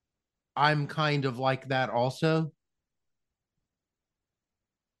kind of like that also.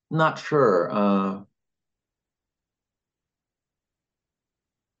 Not sure.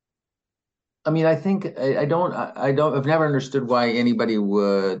 I mean, I think I've never understood why anybody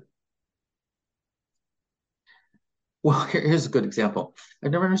would. Well, here's a good example.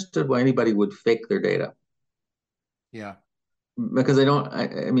 I've never understood why anybody would fake their data Yeah. because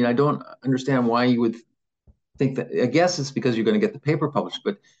I mean, I don't understand why you would think that. I guess it's because you're going to get the paper published,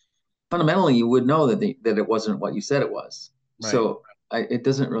 but fundamentally, you would know that it wasn't what you said it was. Right. So it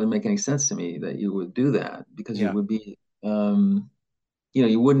doesn't really make any sense to me that you would do that because you Yeah. would be,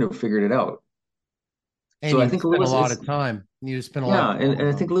 you wouldn't have figured it out. And So I you think spent a Lewis lot is, of time. You spent a lot of yeah, time and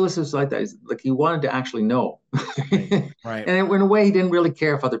with I think them. Lewis is like that. He's like he wanted to actually know, Right. and Right. in a way, he didn't really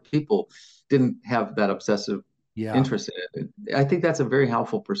care if other people didn't have that obsessive Yeah. interest in it. I think that's a very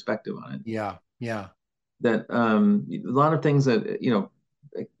helpful perspective on it. Yeah. Yeah. That a lot of things that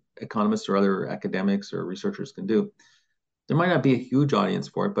economists or other academics or researchers can do. There might not be a huge audience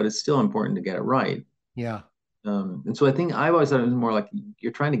for it, but it's still important to get it right. Yeah. And so I think I've always thought it was more like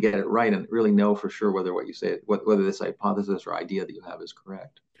you're trying to get it right and really know for sure whether what you say, whether this hypothesis or idea that you have is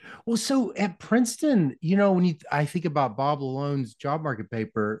correct. Well, so at Princeton, when I think about Bob Lalone's job market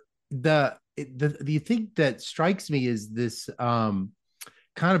paper, the thing that strikes me is this kind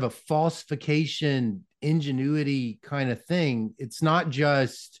of a falsification ingenuity kind of thing. It's not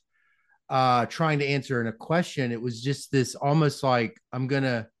just trying to answer in a question. It was just this almost like I'm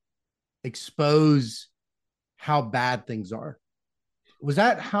gonna expose how bad things are. Was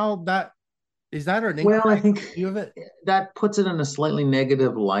that how that is that an Well, I incorrect think view of it? that puts it in a slightly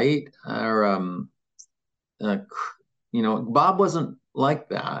negative light. Or, uh, Bob wasn't like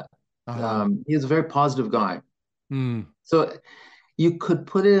that. Uh-huh. He's a very positive guy. Hmm. So you could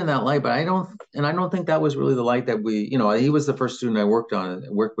put it in that light, but I don't think that was really the light that he was the first student I worked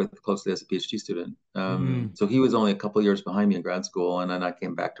with closely as a PhD student. Hmm. So he was only a couple of years behind me in grad school, and then I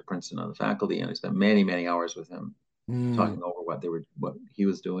came back to Princeton on the faculty, and I spent many, many hours with him Hmm. talking over what he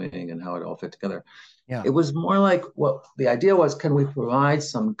was doing and how it all fit together. Yeah. It was more like what the idea was: can we provide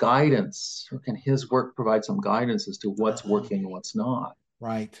some guidance, or can his work provide some guidance as to what's Oh, working and what's not?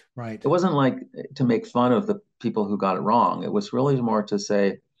 right. Right. It wasn't like to make fun of the people who got it wrong. It was really more to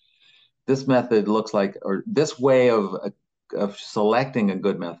say this method looks like, or this way of selecting a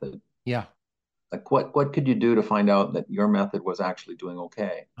good method. Yeah. Like what could you do to find out that your method was actually doing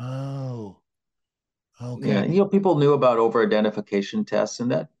okay? Oh, Yeah, okay. people knew about over identification tests, and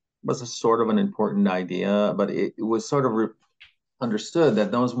that was a sort of an important idea, but it was sort of understood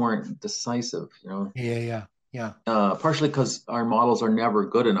that those weren't decisive. Yeah. Yeah. Yeah. Partially because our models are never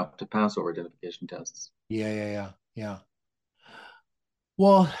good enough to pass over identification tests. Yeah. Yeah. Yeah. Yeah.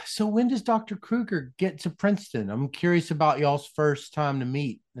 Well, so when does Dr. Kruger get to Princeton? I'm curious about y'all's first time to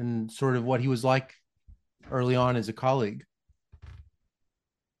meet and sort of what he was like early on as a colleague.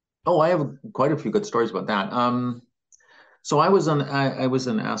 Oh, I have quite a few good stories about that. So I was an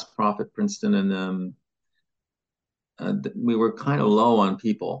Ask Prof at Princeton, and we were kind of low on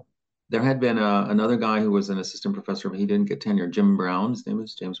people. There had been another guy who was an assistant professor, but he didn't get tenure. Jim Brown, his name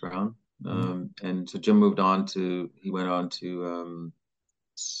is James Brown. Mhm. And so Jim moved on to he went on to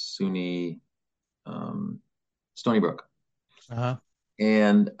SUNY Stony Brook, Uh-huh.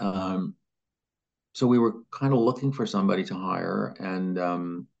 and so we were kind of looking for somebody to hire, and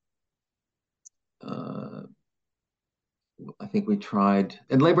uh, I think we tried.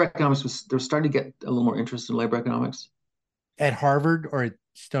 And labor economics was they're starting to get a little more interest in labor economics, At Harvard or at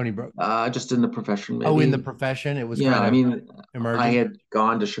Stony Brook? just in the profession Oh, in the maybe. profession, it was Yeah, kind I of mean, I emerging. had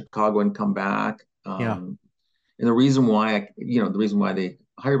gone to Chicago and come back. Yeah. And the reason why the reason why they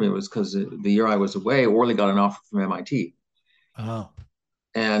hired me was because the year I was away, Orly got an offer from MIT. Oh.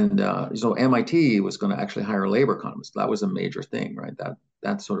 And so MIT was going to actually hire a labor economist. That was a major thing, right?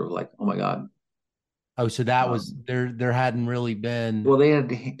 That's sort of like, oh my God. Oh, so that was Um, there hadn't really been. well, they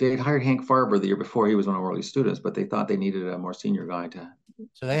had hired Hank Farber the year before. He was one of Orly's students, but they thought they needed a more senior guy to.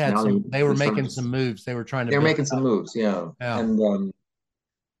 So they had Now they they were they started making to, some moves. They were trying to they're build making it some up. moves, yeah. Yeah. And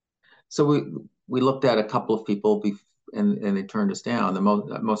so we looked at a couple of people, and they turned us down. The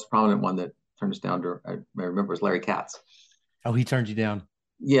most prominent one that turned us down, I remember, was Larry Katz. Oh, he turned you down.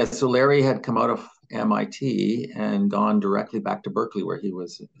 Yeah, so Larry had come out of MIT and gone directly back to Berkeley, where he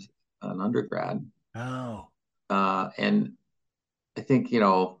was an undergrad. Oh. And I think,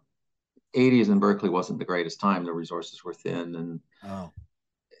 80s in Berkeley wasn't the greatest time. The resources were thin, and Oh.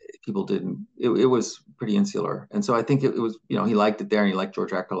 people didn't. It was pretty insular, and so I think it was. He liked it there, and he liked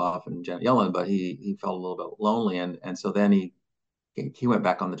George Akerlof and Janet Yellen, but he felt a little bit lonely, and so then he went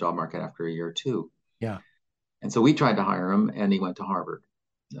back on the job market after a year or two. Yeah. And so we tried to hire him, and he went to Harvard.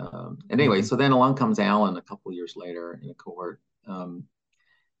 And anyway, Mhm. so then along comes Alan a couple of years later in a cohort.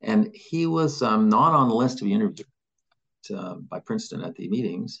 And he was not on the list to be interviewed by Princeton at the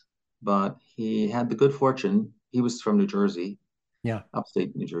meetings, but he had the good fortune. He was from New Jersey, Yeah.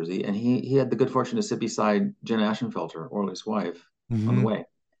 upstate New Jersey, and he had the good fortune to sit beside Jen Ashenfelter, Orly's wife, on the Hmm. way.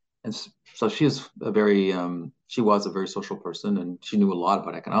 And so she was a very social person, and she knew a lot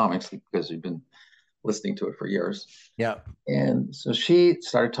about economics because she'd been listening to it for years. Yeah. And so she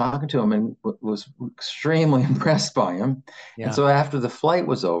started talking to him and was extremely impressed by him. And Yeah. so after the flight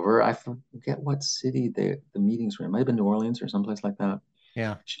was over, I forget what city the meetings were in. It might have been New Orleans or someplace like that.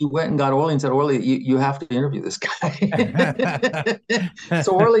 Yeah. She went and got Orly and said, Orly, you have to interview this guy.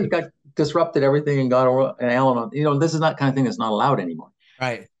 So Orly got disrupted everything and got and Alan on. This is not kind of thing that's not allowed anymore.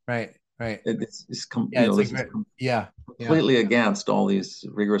 Right. Right. Right. Yeah. It's like This is yeah. Yeah. completely against all these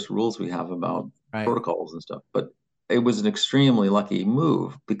rigorous rules we have about Right. protocols and stuff. But it was an extremely lucky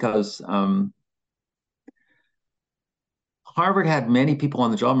move because Harvard had many people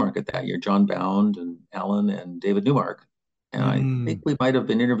on the job market that year, John Bound and Allen and David Newmark. And I think Mm. we might have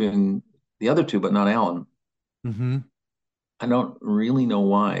been interviewing the other two, but not Allen. Hmm. I don't really know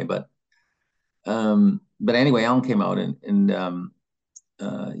why, but anyway, Allen came out and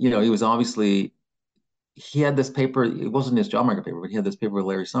he was obviously he had this paper. It wasn't his job market paper, but he had this paper with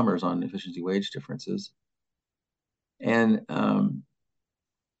Larry Summers on efficiency wage differences. And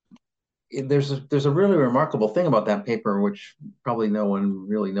there's a really remarkable thing about that paper, which probably no one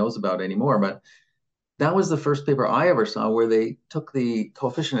really knows about anymore. But that was the first paper I ever saw where they took the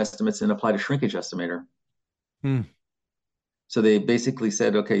coefficient estimates and applied a shrinkage estimator. Mm. So they basically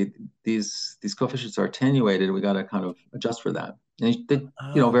said, okay, these coefficients are attenuated. We got to kind of adjust for that. And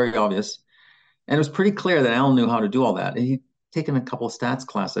Oh. very obvious. And it was pretty clear that Alan knew how to do all that. And he'd taken a couple of stats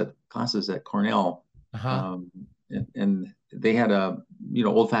classes at Cornell, Uh-huh. um, and they had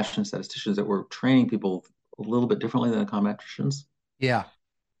old-fashioned statisticians that were training people a little bit differently than econometricians. Yeah.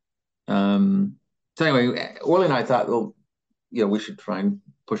 Um, so anyway, Orly and I thought, well, we should try and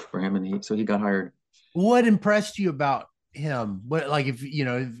push for him, and he got hired. What impressed you about him? What, like, if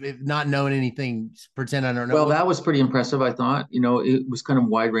not knowing anything, pretend I don't know. Well, What? that was pretty impressive, I thought. It was kind of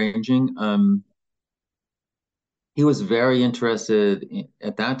wide-ranging. He was very interested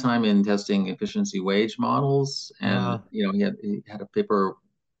at that time in testing efficiency wage models, and Uh, he had a paper.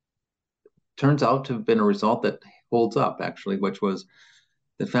 Turns out to have been a result that holds up actually, which was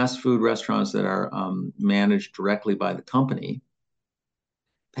that fast food restaurants that are managed directly by the company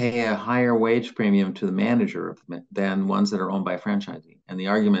pay a higher wage premium to the manager than ones that are owned by a franchisee. And the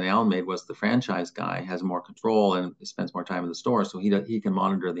argument Alan made was the franchise guy has more control and spends more time in the store, so he can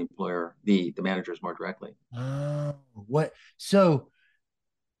monitor the managers more directly. what? So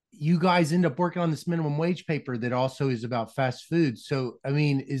you guys end up working on this minimum wage paper that also is about fast food. So, I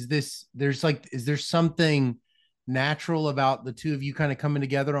mean, is there something natural about the two of you kind of coming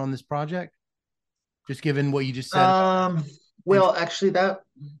together on this project? Just given what you just said about Um, interest. well, actually, that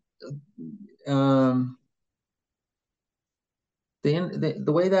um, the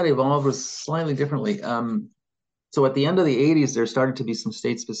way that evolved was slightly differently. So at the end of the 80s, there started to be some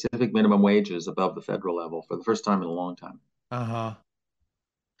state-specific minimum wages above the federal level for the first time in a long time. Uh-huh.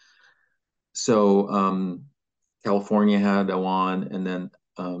 So California had a one, and then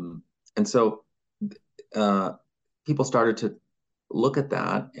and so uh, people started to look at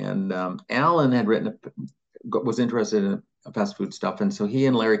that. And Alan had was interested in fast food stuff, and so he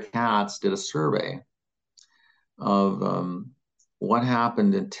and Larry Katz did a survey of what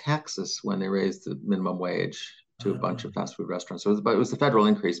happened in Texas when they raised the minimum wage to a bunch of fast food restaurants. So it was the federal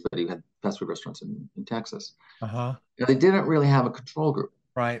increase, but you had fast food restaurants in Texas. Uh-huh. Now, they didn't really have a control group,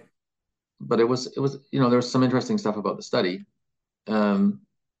 Right. but it was there was some interesting stuff about the study. Um,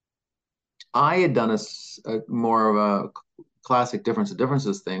 I had done a more of a classic difference of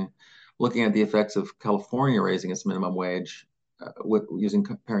differences thing, looking at the effects of California raising its minimum wage with using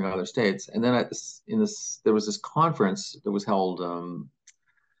comparing other states. And then there was this conference that was held.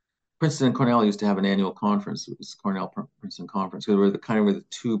 Princeton and Cornell used to have an annual conference. It was Cornell Princeton conference because we were the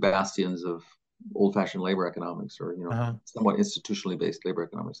two bastions of old-fashioned labor economics, or Uh-huh. somewhat institutionally based labor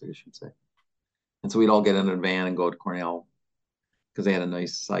economics, I guess you'd say. And so we'd all get in a van and go to Cornell because they had a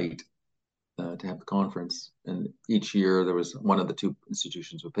nice site to have the conference. And each year there was one of the two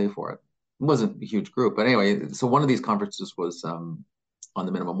institutions would pay for it. It wasn't a huge group, but anyway, so one of these conferences was on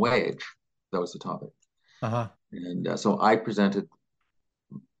the minimum wage. That was the topic. Uh-huh. And so I presented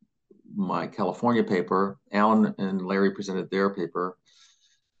my California paper. Alan and Larry presented their paper.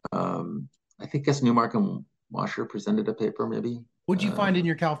 Um, I think Newmark and Washer presented a paper, maybe. What'd you find Uh, in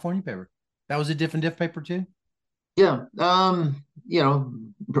your California paper? That was a diff and diff paper too? yeah,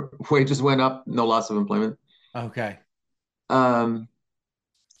 wages went up, no loss of employment. Okay. Um,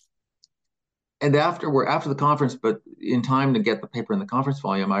 and after the conference, but in time to get the paper in the conference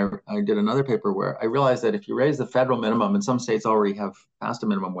volume, I did another paper where I realized that if you raise the federal minimum, and some states already have passed a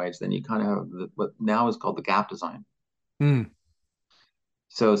minimum wage, then you kind of have what now is called the gap design. Mm.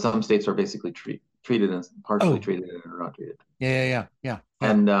 So some states are basically treated and partially Oh, treated and are not treated. yeah, yeah, yeah, yeah, yeah.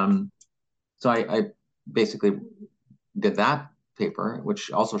 And so I basically did that paper,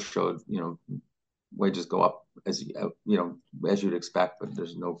 which also showed wages go up as you'd expect, but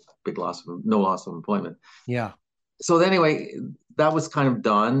there's no loss of employment. Yeah. So anyway, that was kind of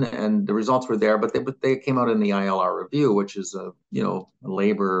done, and the results were there, but they came out in the ILR Review, which is a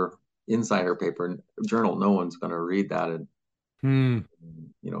labor insider paper journal. No one's going to read that Hmm.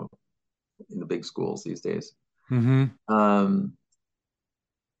 you know in the big schools these days. Mm-hmm.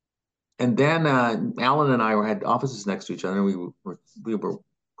 And then Alan and I had offices next to each other, and we were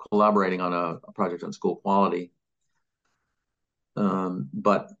collaborating on a project on school quality.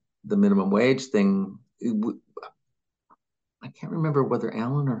 But the minimum wage thing, I can't remember whether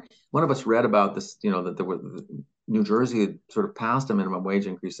Alan or one of us read about this, that New Jersey had sort of passed a minimum wage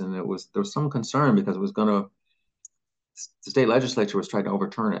increase, and there was some concern because the state legislature was trying to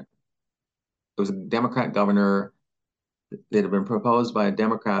overturn it. It was a Democrat governor. It had been proposed by a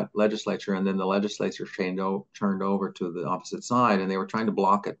Democrat legislature, and then the legislature turned over to the opposite side, and they were trying to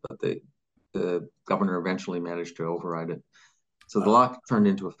block it, but the governor eventually managed to override it. So the law turned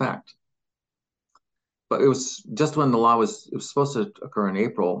into effect. But it was just when it was supposed to occur in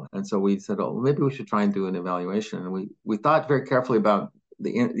April, and so we said, oh, maybe we should try and do an evaluation. And we thought very carefully about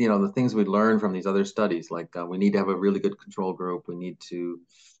the things we'd learned from these other studies, like we need to have a really good control group. We need to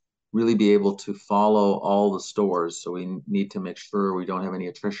really be able to follow all the stores. So we need to make sure we don't have any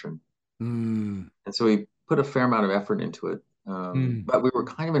attrition. Mm. And so we put a fair amount of effort into it. Mm. But we were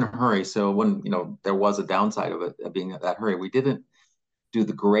kind of in a hurry. So when, there was a downside of it, of being that hurry, we didn't do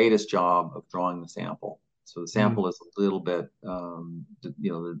the greatest job of drawing the sample. So the Mm. sample is a little bit,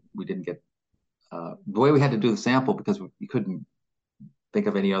 we didn't get, the way we had to do the sample because we couldn't think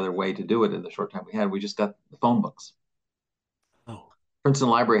of any other way to do it in the short time we had, we just got the phone books. Oh, Princeton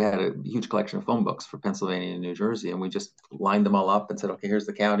Library had a huge collection of phone books for Pennsylvania and New Jersey, and we just lined them all up and said, okay, here's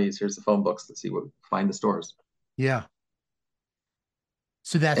the counties, here's the phone books. Let's see find the stores. yeah.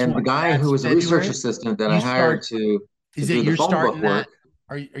 So that's And the what? guy who That's was a research February. assistant that I You hired start. to Is it do the you're phone book starting that?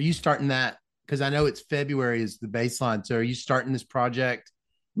 work, Are you starting that? Because I know it's February is the baseline. So are you starting this project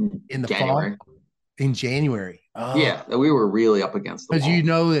in the fall? January. In January? Oh, Yeah, we were really up against the because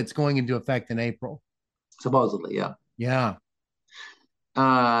wall. it's going into effect in April. Supposedly, yeah. Yeah.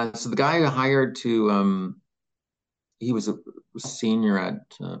 So the guy I hired he was a senior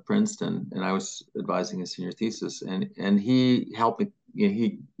at Princeton, and I was advising his senior thesis, and he helped me.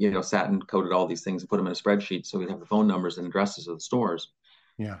 He sat and coded all these things and put them in a spreadsheet so we'd have the phone numbers and addresses of the stores.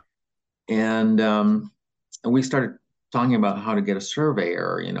 Yeah. And we started talking about how to get a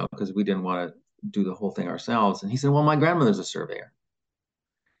surveyor, because we didn't want to do the whole thing ourselves. And he said, "Well, my grandmother's a surveyor,"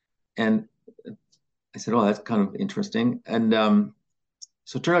 and I said, "Oh, that's kind of interesting." And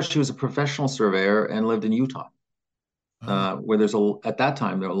so it turned out she was a professional surveyor and lived in Utah, Oh. where at that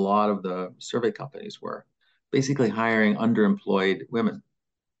time there were a lot of the survey companies were basically hiring underemployed women.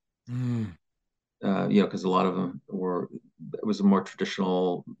 Mm. Because a lot of them were, it was a more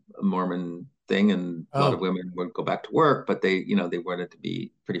traditional Mormon thing, and a lot of Oh. women would go back to work, but they wanted to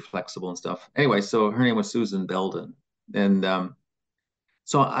be pretty flexible and stuff. Anyway, so her name was Susan Belden, and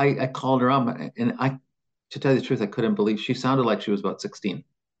so I called her up, and to tell you the truth, I couldn't believe she sounded like she was about 16.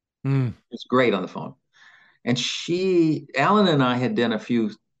 It Mm. was great on the phone, and Alan and I had done a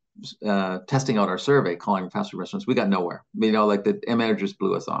few testing out our survey, calling fast food restaurants. We got nowhere. Like the managers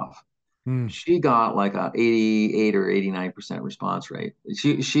blew us off. Mm. She got like a 88 or 89% response rate.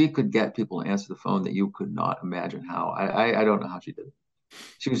 She could get people to answer the phone that you could not imagine how. I don't know how she did it.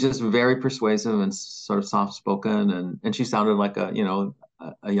 She was just very persuasive and sort of soft spoken, and she sounded like a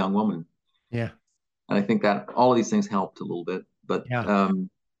young woman. Yeah. And I think that all of these things helped a little bit. But Yeah.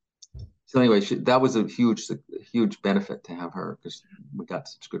 so anyway, that was a huge benefit to have her because we got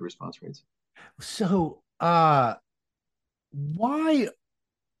such good response rates. So, why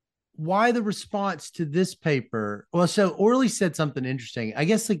the response to this paper? Well, so Orley said something interesting. I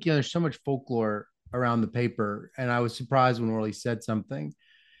guess like there's so much folklore around the paper, and I was surprised when Orley said something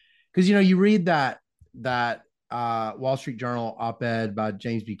because you read that Wall Street Journal op-ed by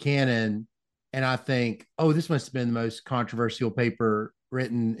James Buchanan, and I think, oh, this must have been the most controversial paper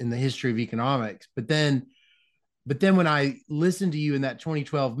written in the history of economics. But then when I listened to you in that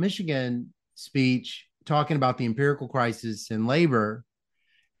 2012 Michigan speech talking about the empirical crisis in labor,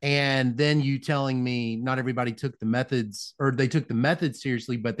 and then you telling me not everybody took the methods, or they took the methods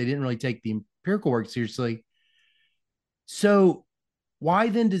seriously, but they didn't really take the empirical work seriously. So why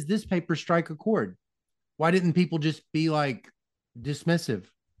then does this paper strike a chord? Why didn't people just be like dismissive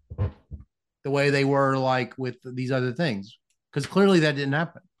the way they were like with these other things? Because clearly that didn't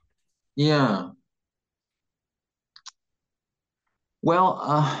happen. Yeah.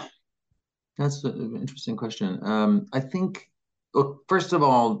 Well, that's an interesting question. I think, look, first of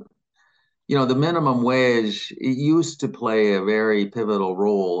all, the minimum wage it used to play a very pivotal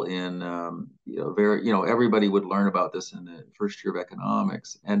role in, everybody would learn about this in the first year of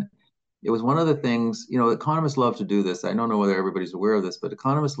economics. And it was one of the things, economists love to do this. I don't know whether everybody's aware of this, but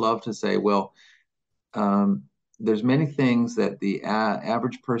economists love to say, well, um, there's many things that the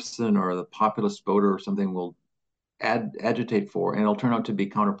average person or the populist voter or something will agitate for, and it'll turn out to be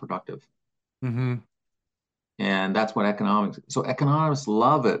counterproductive. Mm-hmm. And that's what economics. So economists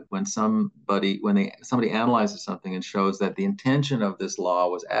love it when somebody analyzes something and shows that the intention of this law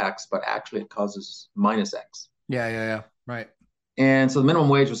was X, but actually it causes minus X. Yeah, yeah, yeah. Right. And so the minimum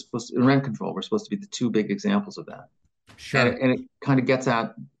wage was supposed to, and rent control were supposed to be the two big examples of that. And Sure. it kind of gets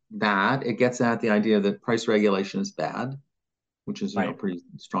at that. It gets at the idea that price regulation is bad, which is Right. pretty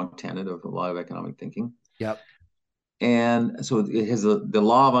strong tenet of a lot of economic thinking. Yep. And so it has the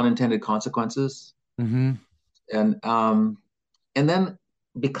law of unintended consequences, Mm-hmm. and then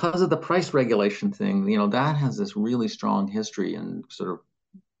because of the price regulation thing, that has this really strong history in sort of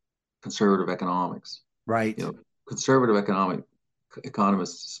conservative economics. Right. You know, conservative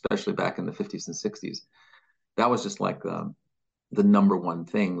economists, especially back in the 50s and 60s, that was just like the number one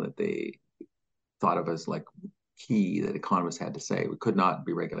thing that they thought of as like key that economists had to say. We could not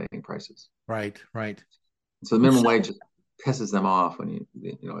be regulating prices. Right. Right. So the minimum wage just pisses them off when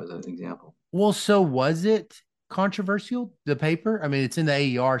as an example. Well, so was it controversial, the paper? I mean, it's in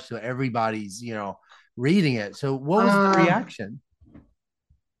the AER, so everybody's, reading it. So what was the Uh, reaction?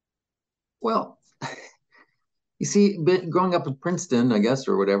 well, you see, growing up in Princeton, I guess,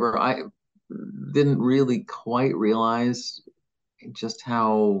 or whatever, I didn't really quite realize just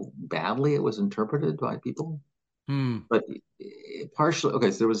how badly it was interpreted by people. Hmm. But partially,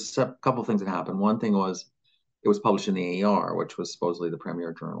 okay, so there was a couple of things that happened. One thing was it was published in the AER, which was supposedly the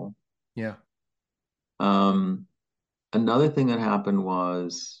premier journal. Yeah. Um, Another thing that happened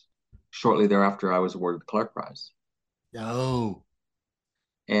was shortly thereafter, I was awarded the Clark Prize. Oh,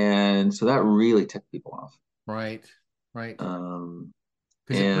 And so that really ticked people off. right. Right. Um,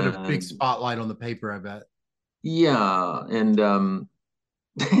 Because it put a big and spotlight on the paper, I bet. yeah, and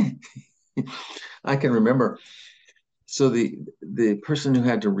I can remember. So the person who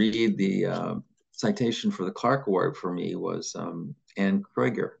had to read the citation for the Clark Award for me was Anne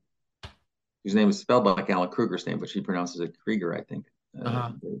Krieger, whose name is spelled like Alan Kruger's name, but she pronounces it Krieger, I think,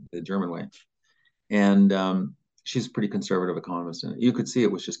 Uh-huh. the German way. And she's a pretty conservative economist, and you could see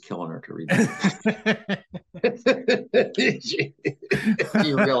it was just killing her to read that. she,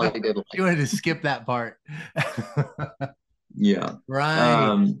 she really did You like wanted it. to skip that part. Yeah. Right,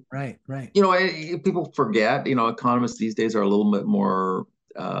 Um, right. people forget, economists these days are a little bit more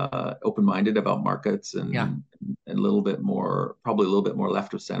open-minded about markets Yeah. and a little bit more, probably a little bit more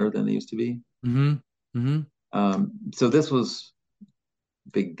left of center than they used to be. Mm-hmm. Mm-hmm. So this was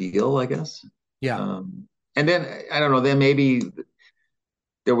a big deal, I guess. Yeah. And then I don't know, then maybe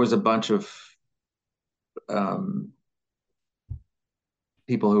there was a bunch of um,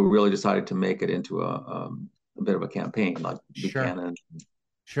 people who really decided to make it into a bit of a campaign, like Sure. Buchanan,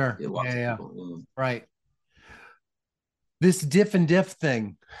 Sure. lots Yeah. of Yeah. people. Right. This diff and diff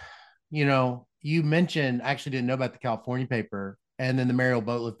thing, you mentioned, I actually didn't know about the California paper, and then the Mariel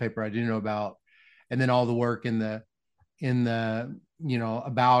Boatlift paper I do know about, and then all the work in the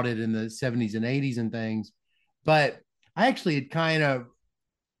about it in the 70s and 80s and things. But I actually had kind of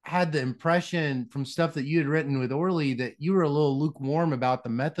had the impression from stuff that you had written with Orly that you were a little lukewarm about the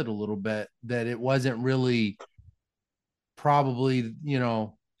method a little bit, that it wasn't really probably,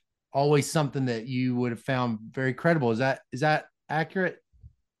 always something that you would have found very credible. Is that accurate?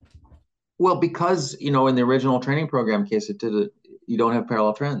 Well, because in the original training program case, it did it. You don't have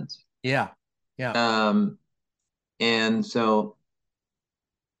parallel trends, Yeah. Yeah. um, and so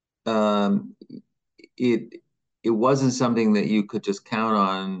um, it it wasn't something that you could just count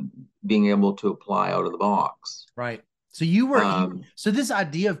on being able to apply out of the box. Right. So you were you Um, so this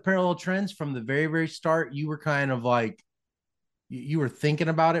idea of parallel trends from the very, very start, you were kind of like you were thinking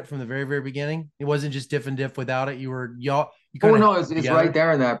about it from the very, very beginning. It wasn't just diff and diff without it. You kind oh of no, it's right together.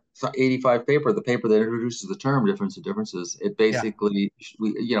 there in that 85 paper, the paper that introduces the term difference of differences. It Yeah. basically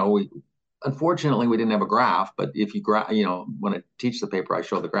we unfortunately we didn't have a graph, but if you when I teach the paper, I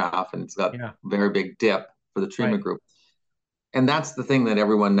show the graph, and it's got a Yeah. very big dip for the Right. treatment group. And that's the thing that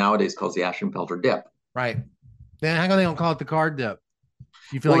everyone nowadays calls the Ashenfelter dip. Right. Then how come they don't call it the card dip?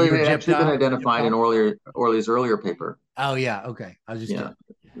 You feel like Well, you it were had gypped actually been up? Gypped identified in up? Orley's earlier paper. Oh yeah. Okay. I was just Yeah,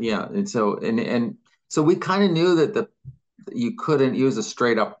 kidding. yeah. And so we kind of knew that you couldn't use a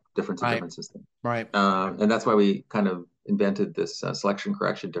straight up difference of Right. differences thing. Right. And that's why we kind of invented this selection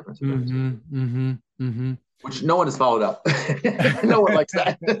correction difference of differences, Mm-hmm. Mm-hmm. which no one has followed up. No one likes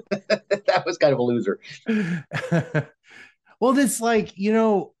that. That was kind of a loser. Mm-hmm. Well, this like,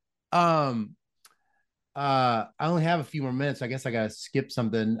 um I only have a few more minutes. I guess I gotta skip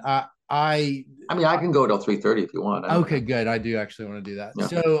something. I I mean, I can go till 3:30 if you want. I don't Okay, care. good. I do actually want to do that. Yeah.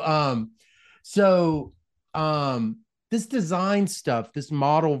 So this design stuff, this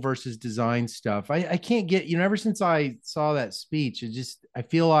model versus design stuff, I can't get, ever since I saw that speech, I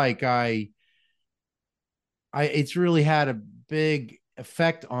feel like it's really had a big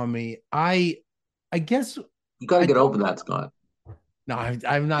effect on me. I guess You got to I get don't over that, Scott. no,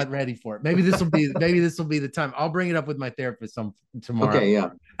 I'm not ready for it. Maybe this will be the time. I'll bring it up with my therapist tomorrow. Okay, yeah.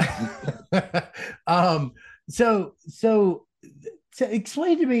 um, so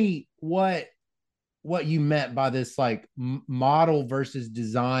explain to me what you meant by this like model versus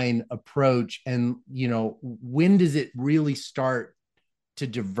design approach, and when does it really start to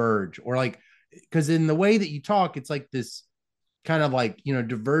diverge, or like, because in the way that you talk, it's like this kind of like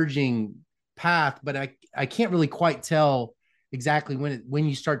diverging path, but I can't really quite tell exactly when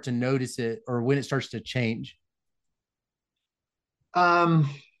you start to notice it or when it starts to change. Um,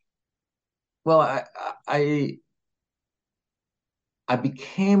 well, I I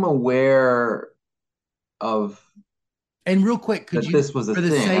became aware of And real quick, could that you, this was a for the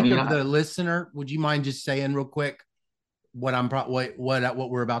thing. I sake mean, of the listener, would you mind just saying real quick what what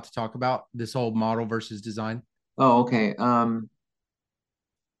we're about to talk about, this whole model versus design? oh, okay.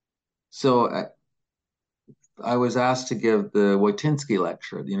 So I was asked to give the Wojtinski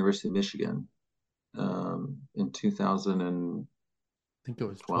lecture at the University of Michigan in 2012 I think it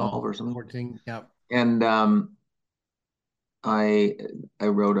was 12, or something. 14. Yeah. And I I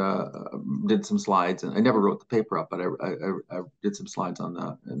wrote did some slides, and I never wrote the paper up, but I did some slides on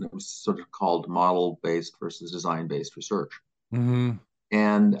that, and it was sort of called model based versus design based research. Mm-hmm.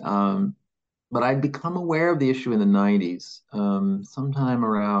 And but I'd become aware of the issue in the 90s, sometime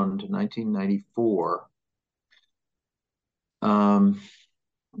around 1994. Um,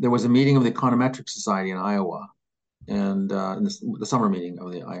 there was a meeting of the Econometric Society in Iowa, and the summer meeting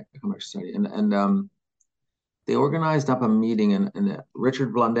of the Econometric Society, and they organized up a meeting, and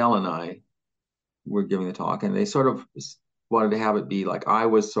Richard Blundell and I were giving the talk, and they sort of wanted to have it be like I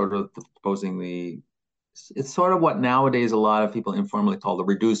was sort of proposing it's sort of what nowadays a lot of people informally call the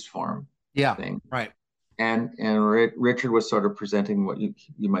reduced form Yeah. thing. Right. And Richard was sort of presenting what you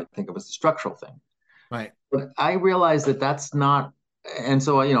might think of as the structural thing. Right. But I realized that that's not. And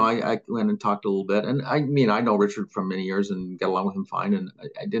so I went and talked a little bit, and I mean I know Richard from many years and get along with him fine, and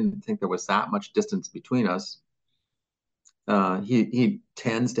I didn't think there was that much distance between us. He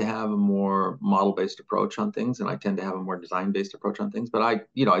tends to have a more model-based approach on things, and I tend to have a more design-based approach on things. But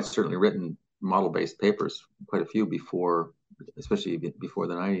I've certainly written model-based papers, quite a few before, especially before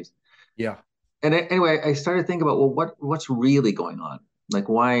the 90s. Yeah. And anyway, I started thinking about, well, what's really going on? Like,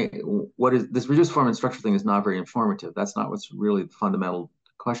 what is this reduced form and structure thing is not very informative. That's not what's really the fundamental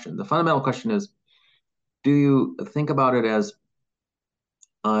question. The fundamental question is, do you think about it as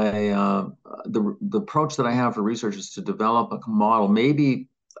the approach that I have for research is to develop a model. Maybe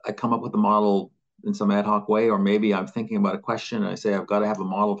I come up with a model in some ad hoc way, or maybe I'm thinking about a question and I say I've got to have a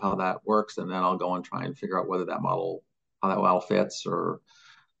model of how that works, and then I'll go and try and figure out whether how that model fits, or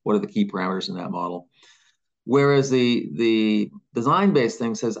what are the key parameters in that model. Whereas the design based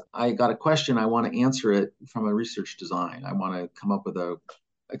thing says I got a question, I want to answer it from a research design. I want to come up with a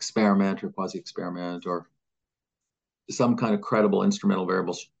experiment or quasi experiment or some kind of credible instrumental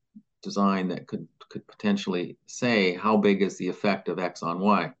variables design that could potentially say how big is the effect of X on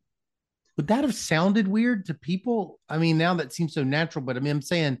Y. Would that have sounded weird to people? I mean, now that seems so natural, but I mean, I'm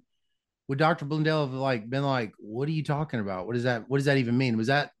saying, would Dr. Blundell have like been like, what are you talking about? What is that? What does that even mean? Was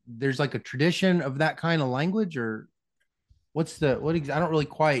that there's like a tradition of that kind of language, or I don't really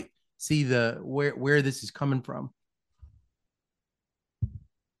quite see the where this is coming from.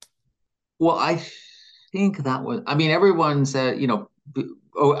 Well, I think that was, I mean, everyone said,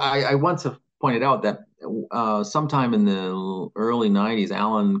 I once have pointed out that sometime in the early 90s,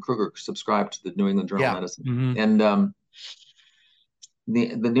 Alan Kruger subscribed to the New England Journal of Yeah. Medicine. Mm-hmm. And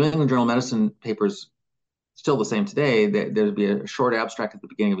the New England Journal of Medicine papers still the same today. There'd be a short abstract at the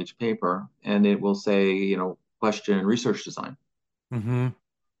beginning of each paper, and it will say, question research design. Mm-hmm.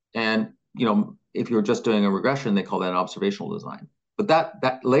 And, if you're just doing a regression, they call that observational design. But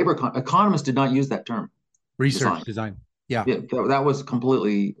that labor economists did not use that term, Research design. design. Yeah. Yeah, that was a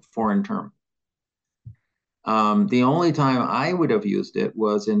completely foreign term. The only time I would have used it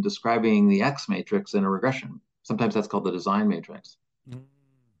was in describing the X matrix in a regression. Sometimes that's called the design matrix,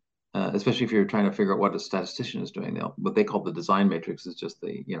 especially if you're trying to figure out what a statistician is doing. What they call the design matrix is just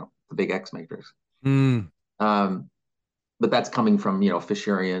the big X matrix. Mm. Um, but that's coming from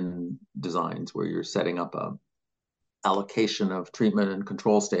Fisherian designs where you're setting up a allocation of treatment and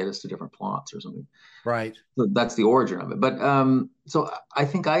control status to different plots or something. Right. So that's the origin of it. But so I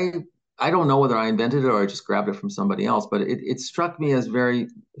think I don't know whether I invented it or I just grabbed it from somebody else, but it struck me as very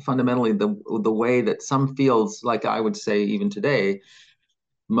fundamentally the way that some fields, like I would say even today,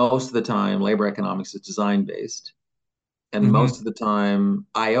 most of the time labor economics is design based, and Mm-hmm. most of the time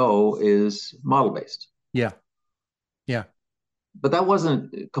IO is model based. Yeah. Yeah. But that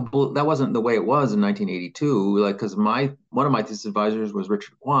wasn't complete. That wasn't the way it was in 1982. Like, because one of my thesis advisors was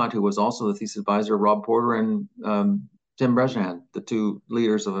Richard Quant, who was also the thesis advisor of Rob Porter and Tim Bresnahan, the two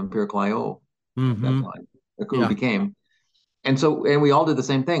leaders of empirical IO at that Mm-hmm. time, who Yeah. became. And we all did the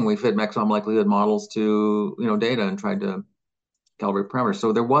same thing. We fit maximum likelihood models to data and tried to calibrate parameters.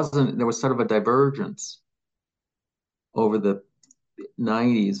 So there was sort of a divergence over the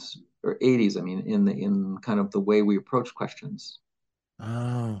 90s or 80s. I mean, in kind of the way we approach questions.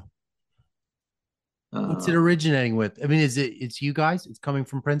 Oh. What's it Uh, originating with? I mean, it's you guys? It's coming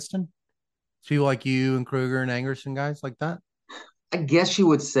from Princeton? It's people like you and Kruger and Angerson guys like that? I guess you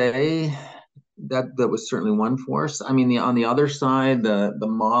would say that was certainly one force. I mean, on the other side, the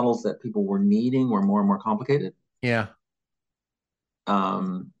models that people were needing were more and more complicated. Yeah.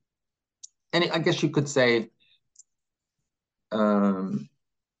 Um, and I guess you could say, um,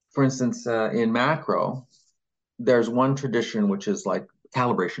 for instance, in macro, there's one tradition which is like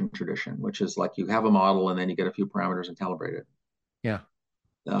calibration tradition, which is like you have a model and then you get a few parameters and calibrate it. Yeah.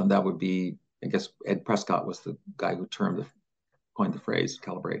 That would be, I guess, Ed Prescott was the guy who coined the phrase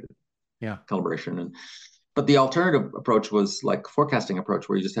Yeah. calibration. But the alternative approach was like forecasting approach,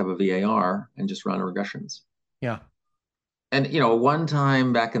 where you just have a VAR and just run regressions. Yeah. And one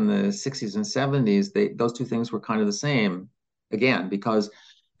time back in the 60s and 70s, those two things were kind of the same again, because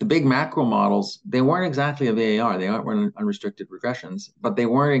the big macro models, they weren't exactly a VAR, they weren't unrestricted regressions, but they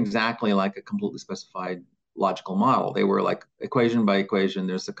weren't exactly like a completely specified logical model. They were like equation by equation.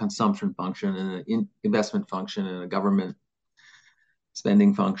 There's a consumption function and an investment function and a government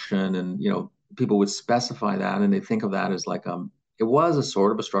spending function, and people would specify that and they think of that as like it was a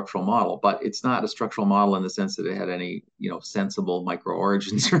sort of a structural model, but it's not a structural model in the sense that it had any sensible micro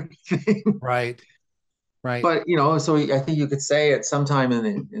origins or anything. Right. Right. But so I think you could say at some time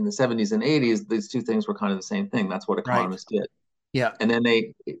in the 70s and 80s, these two things were kind of the same thing. That's what Right. economists did. Yeah. And then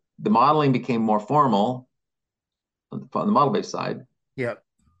the modeling became more formal on the model based side, Yeah.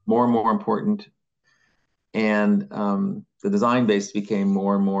 more and more important, and the design base became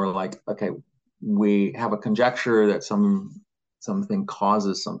more and more like, okay, we have a conjecture that something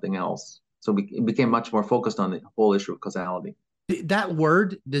causes something else. So it became much more focused on the whole issue of causality. That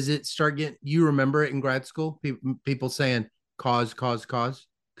word, does it start getting, you remember it in grad school? People saying cause, cause, cause?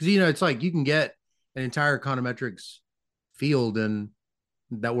 Because, it's like you can get an entire econometrics field, and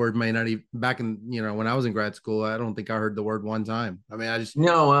that word may not even, back in, when I was in grad school, I don't think I heard the word one time. I mean, I just,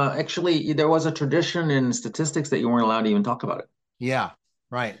 No, actually, there was a tradition in statistics that you weren't allowed to even talk about it. yeah,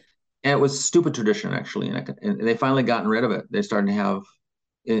 right. And it was a stupid tradition, actually. And they finally gotten rid of it. They're starting to have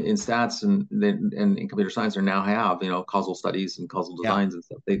in stats and in computer science, they now have, causal studies and causal Yeah. designs and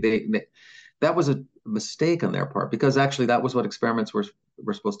stuff. They that was a mistake on their part because actually that was what experiments were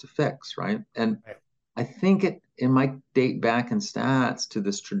supposed to fix, right? And Right. I think it might date back in stats to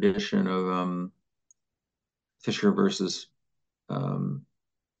this tradition of Fisher versus um,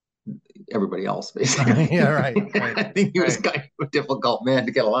 everybody else, basically. Yeah, right, right, I think he was right. kind of a difficult man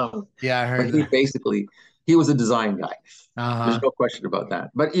to get along with, Yeah, I but heard he that. basically he was a design guy. There's Uh-huh. no question about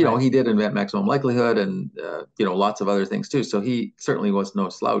that. But Right. he did invent maximum likelihood and lots of other things too. So he certainly was no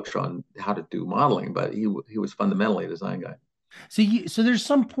slouch on how to do modeling, but he was fundamentally a design guy. So there's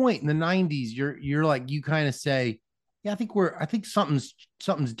some point in the 90s you're like, you kind of say, yeah, I think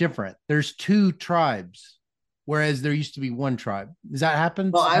something's different. There's two tribes, whereas there used to be one tribe. Does that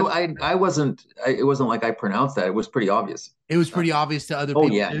happen? Well, I wasn't. It wasn't like I pronounced that. It was pretty obvious. It was Uh, pretty obvious to other oh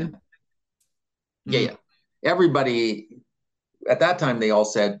people yeah, yeah, too. yeah, Mm. yeah. Everybody at that time they all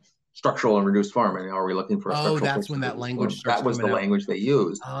said structural and reduced form. And are we looking for a Oh, structural that's person when in that reduced language form? starts That was coming the out. language they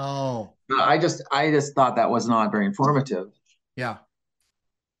used. Oh, I just thought that was not very informative. yeah.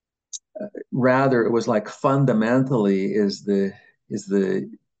 Rather, it was like fundamentally is the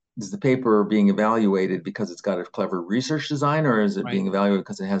paper being evaluated because it's got a clever research design, or is it Right. being evaluated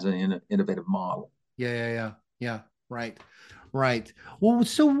because it has an innovative model? Yeah, yeah, yeah. Yeah. Right. Right. Well,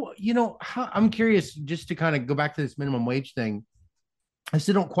 so I'm curious, just to kind of go back to this minimum wage thing. I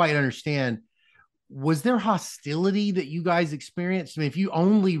still don't quite understand. Was there hostility that you guys experienced? I mean, if you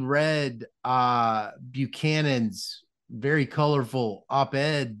only read Buchanan's very colorful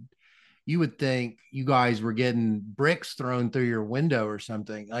op-ed, you would think you guys were getting bricks thrown through your window or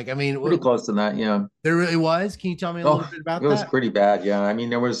something. Like, I mean, Pretty close to that, yeah. there really was. Can you tell me a little Oh, bit it about was that? pretty bad, yeah. I mean,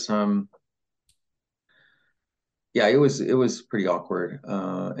 there was yeah, it was pretty awkward,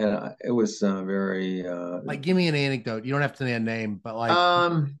 and it was very Like, give me an anecdote. You don't have to say a name, but like,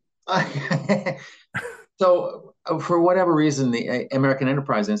 um. So, for whatever reason, the American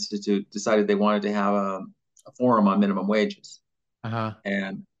Enterprise Institute decided they wanted to have a forum on minimum wages, uh-huh.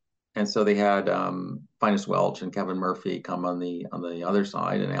 and so they had Finus Welch and Kevin Murphy come on the other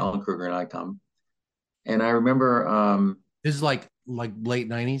side, and Alan Kruger and I come. And I remember, This is like late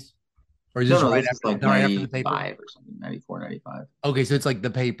 90s, or is no, this no, this is like right after the paper? 95 or something, 94, 95. Okay, so it's like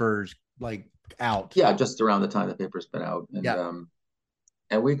the paper's like out. Yeah, just around the time the paper's been out, and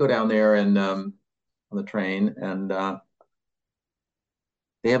Yeah. we go down there and on the train, and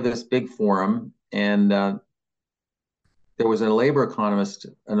they have this big forum, and there was a labor economist,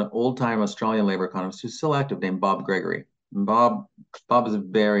 an old time Australian labor economist who's still active, named Bob Gregory. And Bob is a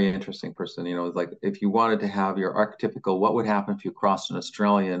very interesting person. Like if you wanted to have your archetypical, what would happen if you crossed an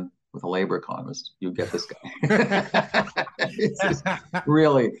Australian with a labor economist? You'd get this guy. It's just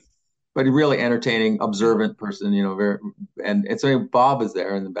really, but a really entertaining, observant person. Very, and so Bob is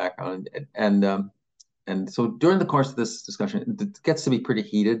there in the background, and so during the course of this discussion, it gets to be pretty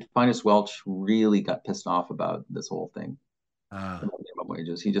heated. Finus Welch really got pissed off about this whole thing, uh, minimum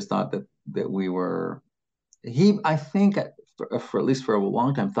wages. He just thought that we were. I think, for at least for a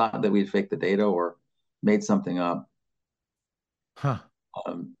long time, thought that we'd faked the data or made something up. huh.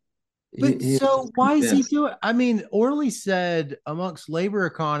 Um, But he was so why is he convinced. doing? I mean, Orley said amongst labor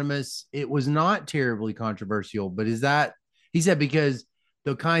economists, it was not terribly controversial. But is that, he said, because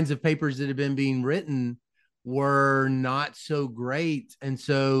the kinds of papers that have been being written were not so great, and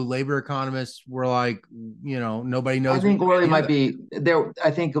so labor economists were like, nobody I knows one think Worley way or the might other. be there.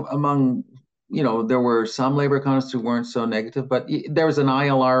 I think among there were some labor economists who weren't so negative, but there was an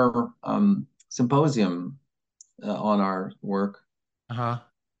ILR symposium on our work Uh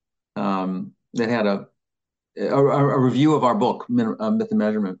huh. that had a review of our book, Myth and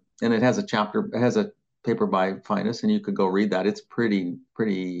Measurement, and it has a chapter. It has a paper by Finus, and you could go read that. It's pretty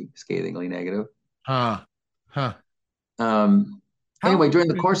scathingly negative. Huh. Huh. Um, How anyway, old during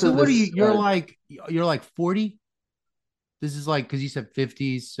the are you? course So of what are you? this, You're like 40. This is like, because you said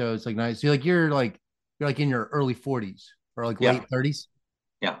 50s, so it's like nice. So you're like in your early 40s or like late yeah, 30s.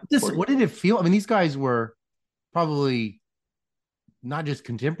 yeah, What 40. did it feel? I mean, these guys were probably not just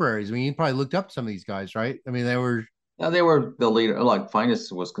contemporaries. I mean, you probably looked up some of these guys, right? I mean, they were. They were the leader. Like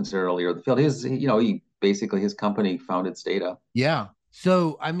Finance was considered a leader of the field. He basically his company found its data. Yeah.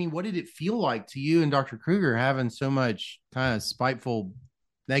 So, I mean, what did it feel like to you and Dr. Kruger having so much kind of spiteful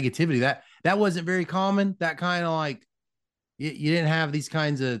negativity? That wasn't very common. That kind of like you didn't have these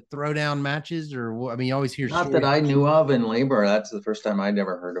kinds of throwdown matches, or I mean, you always hear Not that stories. I knew of in labor. That's the first time I'd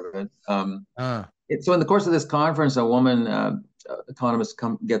ever heard of it. Uh, So in the course of this conference, a woman economist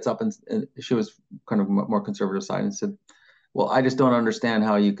gets up and she was kind of more conservative side and said, "Well, I just don't understand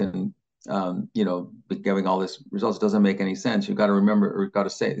how you can, be giving all this results. It doesn't make any sense. You've got to remember, or you've got to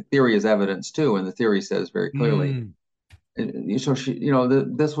say, the theory is evidence too, and the theory says very clearly." mm, So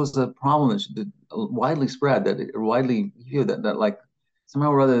this was a problem that widely spread, that widely viewed that like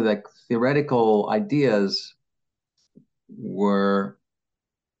somehow or other, like theoretical ideas were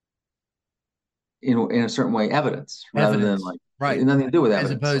in a certain way evidence rather than evidence, like right? nothing to do with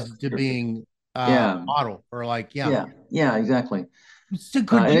As evidence. opposed to being Yeah, model or like, yeah. yeah, exactly. So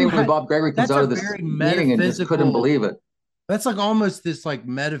could And you anyway, have? Bob Gregory comes That's out a of this very meeting and just couldn't metaphysical. believe it. That's like almost this like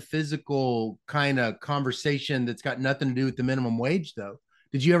metaphysical kind of conversation that's got nothing to do with the minimum wage, though.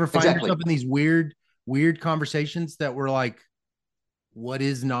 Did you ever find Exactly, yourself in these weird conversations that were like, what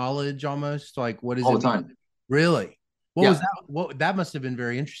is knowledge almost? Like, what does all it the mean? time. Really? What was Yeah. that? What that must have been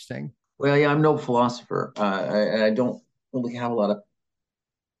very interesting. Well, yeah, I'm no philosopher, and I don't really have a lot of.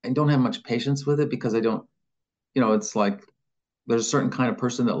 I don't have much patience with it because I don't. It's like there's a certain kind of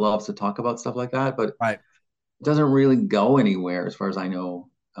person that loves to talk about stuff like that, but it Right. doesn't really go anywhere as far as I know.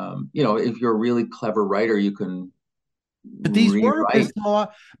 If you're a really clever writer, you can But these were rewrite.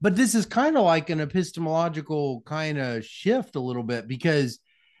 epistemological, but this is kind of like an epistemological kind of shift a little bit because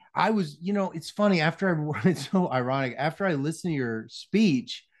I was, it's funny after it's so ironic. After I listened to your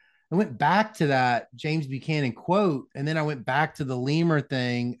speech, I went back to that James Buchanan quote, and then I went back to the Lemur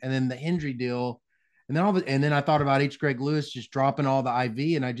thing, and then the Hendry deal, and then I thought about H. Greg Lewis just dropping all the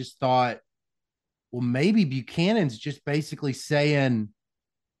IV, and I just thought, well, maybe Buchanan's just basically saying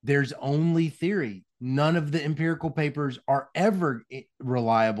there's only theory. None of the empirical papers are ever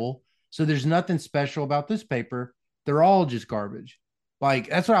reliable. So there's nothing special about this paper. They're all just garbage. Like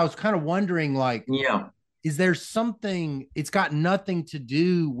that's what I was kind of wondering. Like, Yeah. is there something? It's got nothing to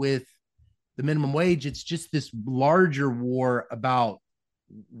do with the minimum wage. It's just this larger war about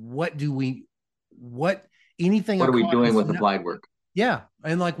what do we, what anything What are we doing economists with know. applied work? Yeah,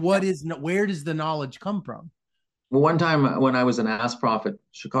 and like, Yeah. where does the knowledge come from? Well, one time when I was an ASPROF at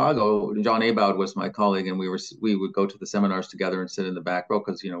Chicago, John Abowd was my colleague, and we would go to the seminars together and sit in the back row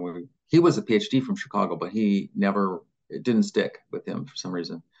because he was a PhD from Chicago, but it didn't stick with him for some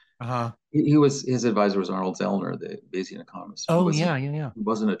reason. Uh huh. His advisor was Arnold Zellner, the Bayesian economist. Oh yeah, yeah, yeah. He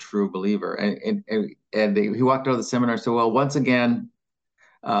wasn't a true believer, he walked out of the seminar and said, "Well, once again,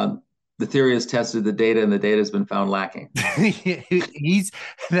 uh, the theory has tested the data, and the data has been found lacking." He's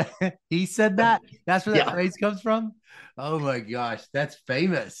he said that. That's where that Yeah, phrase comes from. Oh my gosh, that's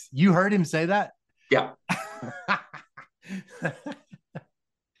famous. You heard him say that? yeah,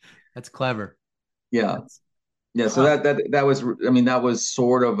 That's clever. yeah. That's Yeah, so huh. that was, I mean, that was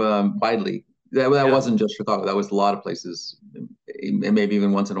sort of widely. That Yeah, wasn't just Chicago. That was a lot of places, and maybe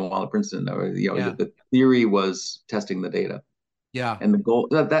even once in a while at Princeton. yeah, The theory was testing the data, yeah. and the goal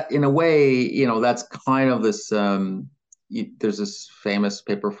that in a way, that's kind of this. There's this famous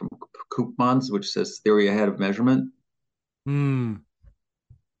paper from Koopmans which says theory ahead of measurement. Hmm.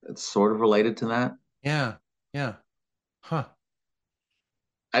 It's sort of related to that. Yeah, yeah. Huh.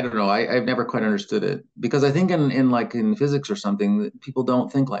 I don't know. I've never quite understood it because I think in physics or something, people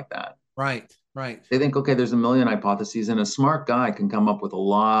don't think like that. Right, right. They think, okay, there's a million hypotheses, and a smart guy can come up with a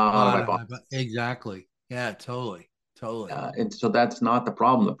lot of hypotheses. Exactly. Yeah, totally, totally. And so that's not the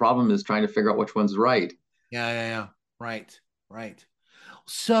problem. The problem is trying to figure out which one's right. Yeah, yeah, yeah. Right, right.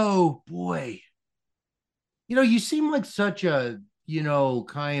 So, boy, you seem like such a,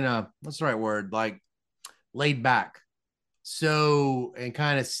 kind of, what's the right word? Like laid back. So, and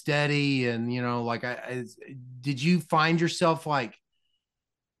kind of steady. And, like, did you find yourself like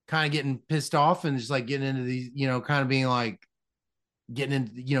kind of getting pissed off and just like getting into these, kind of being like getting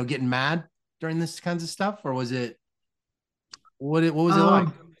into, getting mad during this kinds of stuff? Or was it, what was it like?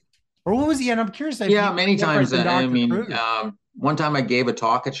 Um, Or what was he? And I'm curious if you yeah, many were different times. than I Dr. mean, Kruger. one time I gave a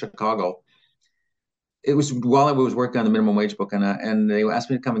talk at Chicago. It was while I was working on the minimum wage book, and they asked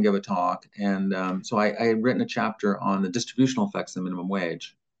me to come and give a talk. And so I had written a chapter on the distributional effects of the minimum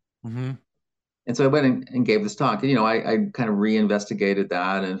wage. Mm-hmm. And so I went and gave this talk. And, I kind of reinvestigated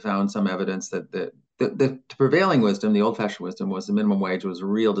that and found some evidence that the prevailing wisdom, the old-fashioned wisdom, was the minimum wage was a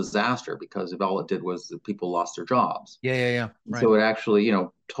real disaster because all it did was that people lost their jobs. Yeah, yeah, yeah. And Right. so it actually,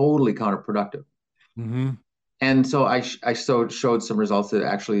 totally counterproductive. Mm-hmm. And so I showed some results that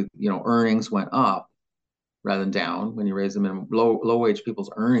actually, earnings went up rather than down when you raise them. And low wage people's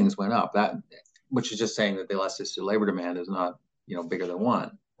earnings went up. That, which is just saying that the elasticity of labor demand is not, bigger than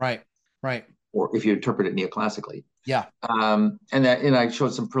one, Right. Right. or if you interpret it neoclassically. Yeah. And I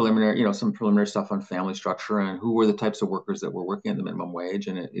showed some preliminary stuff on family structure and who were the types of workers that were working at the minimum wage.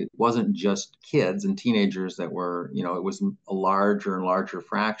 And it wasn't just kids and teenagers that were, it was a larger and larger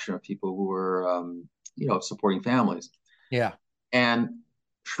fraction of people who were, supporting families. Yeah. And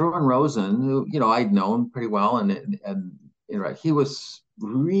Sherwin Rosen, who, I'd known pretty well, and he was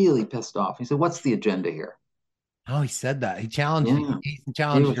really pissed off. He said, "What's the agenda here?" Oh, he said that. He challenged you. Yeah, He he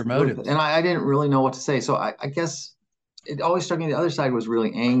challenged was your really, motives. and I didn't really know what to say. So I guess it always struck me the other side was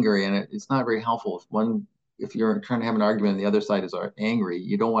really angry, and it's not very helpful if you're trying to have an argument and the other side is angry.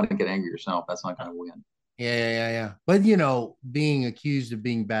 You don't want to get angry yourself. That's not going to win. Yeah, yeah, yeah, yeah. But being accused of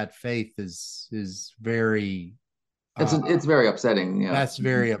being bad faith is very uh It's very upsetting. Yeah. that's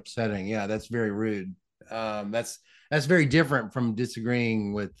very upsetting. Yeah, that's very rude. That's very different from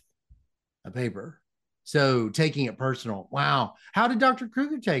disagreeing with a paper. So taking it personal. Wow. How did Dr.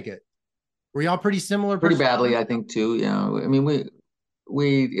 Kruger take it? Were y'all pretty similar Pretty badly, personalities? I think too. Yeah, I mean,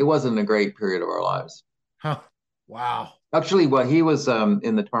 we it wasn't a great period of our lives. Huh. Wow. Actually, what he was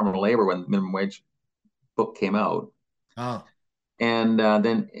in the Department of Labor when the minimum wage book came out, Huh. and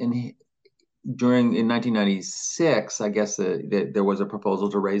then during in 1996, I guess there was a proposal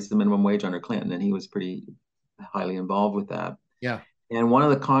to raise the minimum wage under Clinton, and he was pretty highly involved with that. Yeah. And one of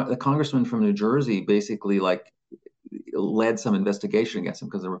the congressmen from New Jersey basically like led some investigation against him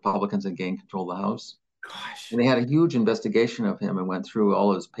because the Republicans had gained control of the House. Gosh. And they had a huge investigation of him and went through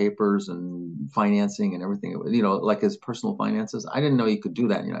all his papers and financing and everything. It was, like his personal finances. I didn't know you could do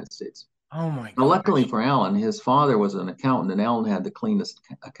that in the United States. Oh my Now, luckily gosh. for Alan, his father was an accountant, and Alan had the cleanest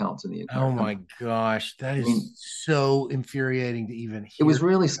accounts in the Oh entire my company. gosh. That I is mean, so infuriating to even it hear. was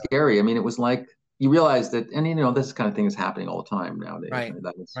really scary. I mean, it was like you realize that, and this kind of thing is happening all the time nowadays. Right. Right?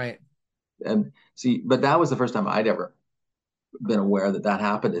 That was, Right. and see, but that was the first time I'd ever been aware that that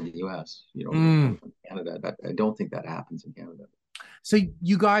happened in the U.S. Even Mm. coming from Canada, that I don't think that happens in Canada. So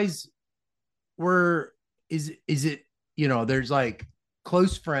you guys were is it there's like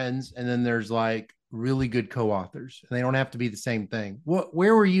close friends and then there's like really good co-authors and they don't have to be the same thing.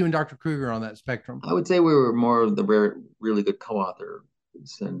 Where were you and Dr. Kruger on that spectrum? I would say we were more of the really good co-authors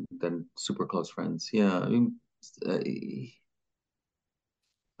than super close friends. Yeah, uh,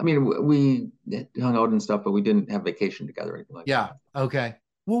 we hung out and stuff, but we didn't have vacation together or anything like Yeah. that. Okay.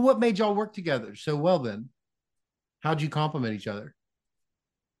 Well, what made y'all work together so well then? How'd you complement each other?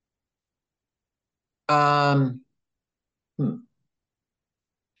 Um, hmm.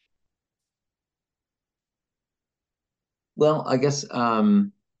 Well, I guess I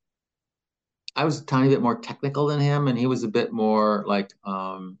was a tiny bit more technical than him, and he was a bit more like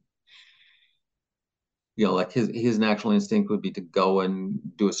like his natural instinct would be to go and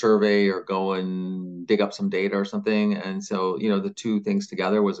do a survey or go and dig up some data or something. And so, the two things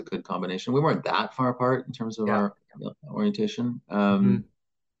together was a good combination. We weren't that far apart in terms of Yeah. our orientation. Mhm.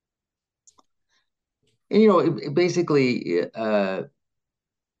 And it basically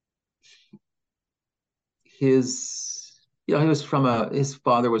his he was from his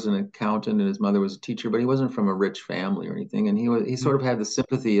father was an accountant and his mother was a teacher, but he wasn't from a rich family or anything. And he sort of had the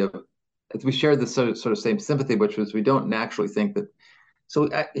sympathy of we shared this sort of same sympathy, which was we don't naturally think that. So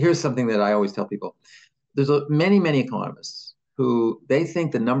here's something that I always tell people: there's many economists who they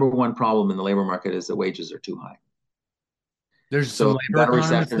think the number one problem in the labor market is that wages are too high. There's some So you've labor got a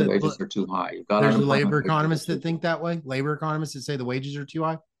economists recession, that wages are too high. You've got there's the unemployment, labor wages are economists too that think low. that way. Labor economists that say the wages are too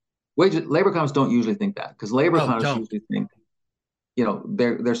high. Labor economists don't usually think that because labor Oh, economists don't. usually think,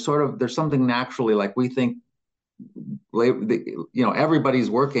 they're sort of there's something naturally like we think everybody's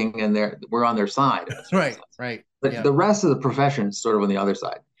working and we're on their side in a certain Right. sense. Right. But Yeah. the rest of the profession is sort of on the other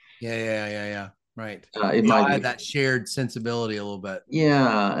side, Yeah. Yeah. Yeah. Yeah. Right. in We my all had view. that shared sensibility a little bit.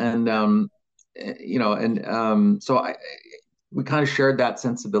 Yeah, and Yeah. so we kind of shared that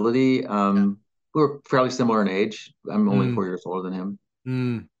sensibility. Yeah. We were fairly similar in age. I'm only Mm, 4 years older than him.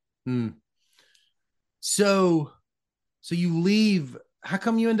 mm, mm. So, so you leave. How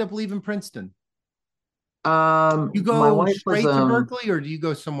come you end up leaving Princeton? You My go wife was straight to Berkeley, or do you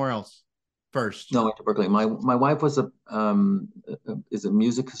go somewhere else first? no, I went to Berkeley. My wife was is a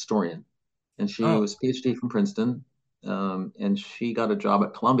music historian, and she Oh, was PhD from Princeton, and she got a job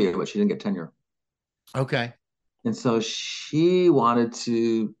at Columbia, but she didn't get tenure. okay. And so she wanted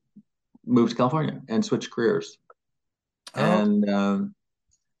to move to California and switch careers. Oh, And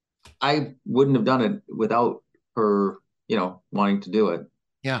I wouldn't have done it without her, wanting to do it.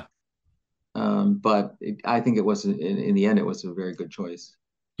 yeah. But I think it was in the end, it was a very good choice.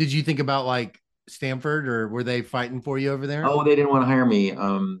 Did you think about like Stanford, or were they fighting for you over there? Oh, they didn't want to hire me.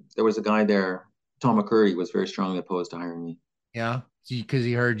 There was a guy there, Tom McCurry, was very strongly opposed to hiring me. Yeah, because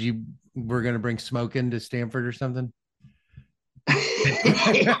he heard you were going to bring smoke into Stanford or something.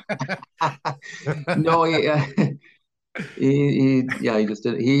 No, yeah, he just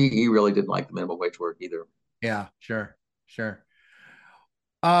did. He really didn't like the minimum wage work either. Yeah, sure, sure.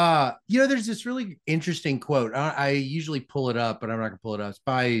 There's this really interesting quote. I usually pull it up, but I'm not gonna pull it up. It's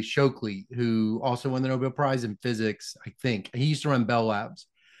by Shockley, who also won the Nobel Prize in physics, I think. He used to run Bell Labs,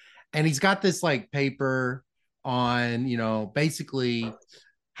 and he's got this like paper on, basically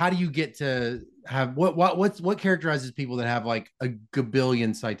how do you get to have what characterizes people that have like a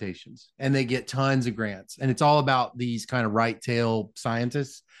gabillion citations and they get tons of grants, and it's all about these kind of right tail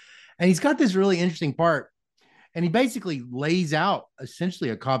scientists. And he's got this really interesting part, and he basically lays out essentially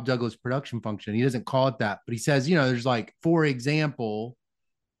a Cobb Douglas production function. He doesn't call it that, but he says, there's like, for example,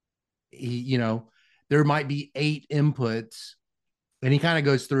 there might be 8 inputs, and he kind of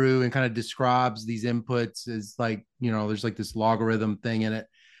goes through and kind of describes these inputs as like, there's like this logarithm thing in it,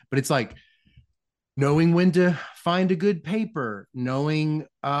 but it's like knowing when to find a good paper, knowing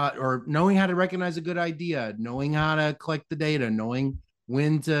how to recognize a good idea, knowing how to collect the data, knowing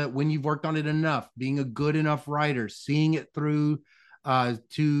when you've worked on it enough, being a good enough writer, seeing it through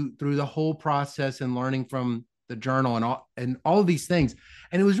the whole process and learning from the journal and all of these things.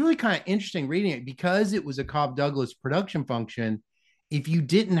 And it was really kind of interesting reading it because it was a Cobb Douglas production function. If you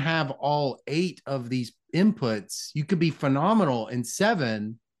didn't have all 8 of these inputs, you could be phenomenal in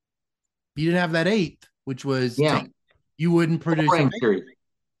 7. You didn't have that 8th, which was Yeah, you wouldn't produce a boring paper. series.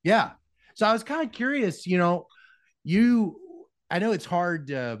 Yeah. So I was kind of curious, you I know it's hard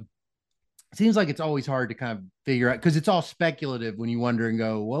to it seems like it's always hard to kind of figure out because it's all speculative when you wonder and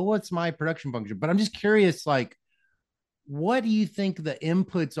go, well, what's my production function? But I'm just curious, like, what do you think the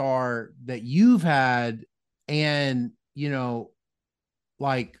inputs are that you've had? And,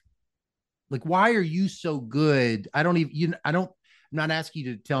 like, why are you so good? I don't even, I'm not asking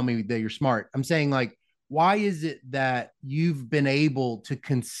you to tell me that you're smart. I'm saying, like, why is it that you've been able to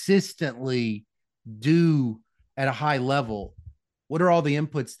consistently do at a high level? What are all the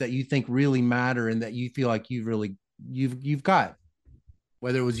inputs that you think really matter and that you feel like you've got,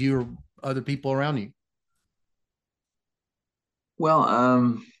 whether it was you or other people around you?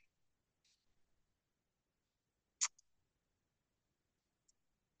 Well,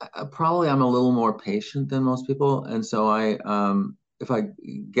 probably I'm a little more patient than most people, and so if I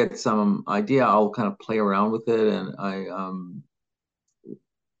get some idea, I'll kind of play around with it, and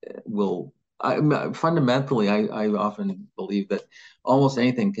will. Fundamentally, I often believe that almost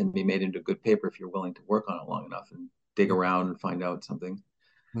anything can be made into a good paper if you're willing to work on it long enough and dig around and find out something.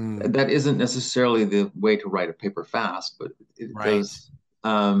 Hmm. That isn't necessarily the way to write a paper fast, but it Right. does.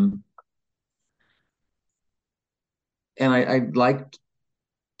 And I'd like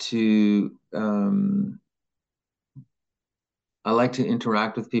to I like to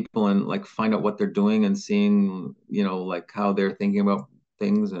interact with people and like find out what they're doing and seeing, like how they're thinking about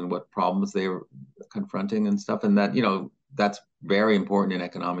things and what problems they're confronting and stuff. And that, that's very important in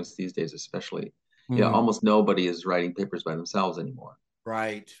economics these days, especially. Yeah, Hmm. almost nobody is writing papers by themselves anymore.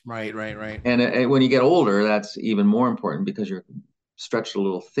 Right. Right. Right. Right. And when you get older, that's even more important because you're stretched a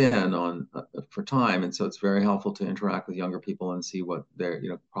little thin on for time, and so it's very helpful to interact with younger people and see what their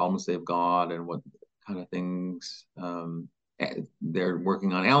problems they've got and what kind of things they're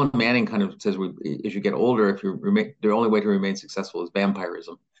working on. Alan Manning kind of says as you get older, if you remain, the only way to remain successful is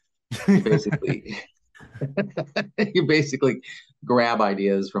vampirism. You basically you basically grab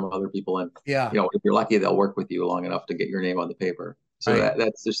ideas from other people, and Yeah. if you're lucky, they'll work with you long enough to get your name on the paper. So Right.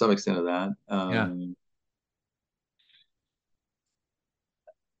 that's there's some extent of that. Yeah.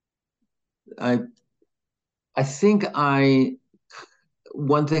 I I think I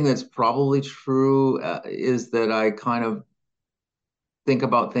one thing that's probably true is that I kind of think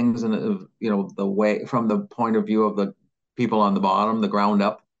about things in the way from the point of view of the people on the bottom, the ground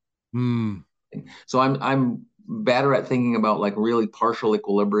up. Hmm. So I'm better at thinking about like really partial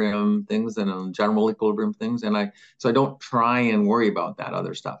equilibrium things than general equilibrium things, and I don't try and worry about that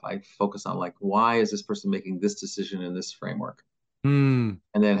other stuff. I focus on like why is this person making this decision in this framework, Hmm.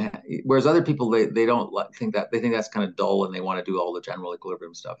 and then whereas other people they don't think that they think that's kind of dull and they want to do all the general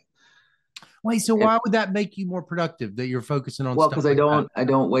equilibrium stuff. Wait, so And why would that make you more productive that you're focusing on well, stuff because I like that?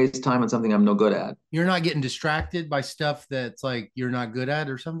 don't waste time on something I'm no good at. You're not getting distracted by stuff that's like you're not good at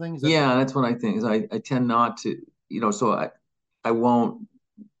or something? Is that the Yeah, that's what I think. Is I tend not to, so I won't,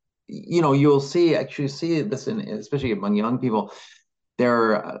 you'll see actually see this in especially among young people.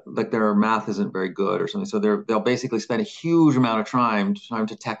 their math isn't very good or something. So they'll basically spend a huge amount of time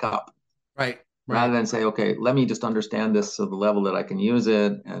to tech up Right. rather Right. than say, okay, let me just understand this to the level that I can use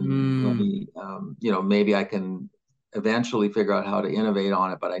it, and let Mm. me, maybe I can eventually figure out how to innovate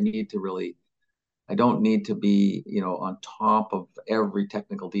on it. But I don't need to be, on top of every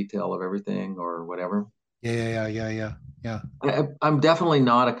technical detail of everything or whatever. Yeah. Yeah. Yeah. Yeah. Yeah. I'm definitely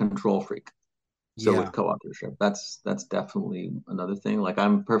not a control freak. So Yeah. with co-authorship, that's definitely another thing. Like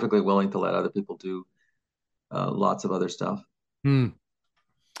I'm perfectly willing to let other people do lots of other stuff. Hmm.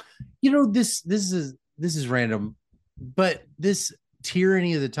 This is random, but this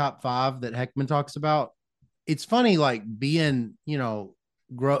tyranny of the top five that Heckman talks about, it's funny, like being,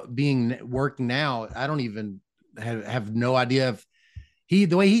 being working now. I don't even have no idea if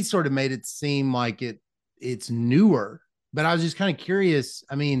the way he sort of made it seem like it's newer, but I was just kind of curious.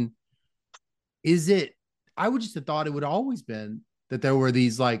 I mean, is it, I would just have thought it would always been that there were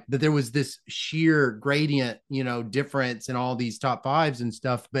these, like, that there was this sheer gradient, difference in all these top fives and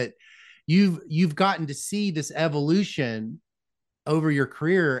stuff, but you've gotten to see this evolution over your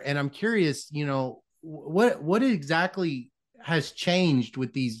career, and I'm curious, what exactly has changed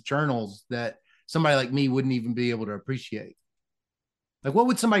with these journals that somebody like me wouldn't even be able to appreciate. Like, what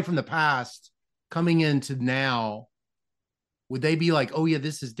would somebody from the past coming into now, would they be like, oh yeah,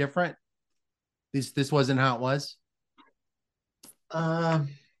 this is different, this wasn't how it was? Uh,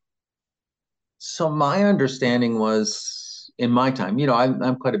 so my understanding was in my time,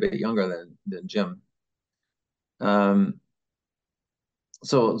 I'm quite a bit younger than Jim. Um,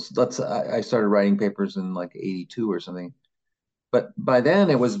 so I started writing papers in like 82 or something. But by then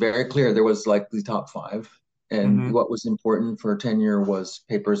it was very clear there was like the top five. And Mm-hmm. what was important for tenure was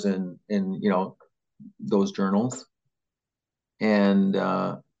papers in those journals. And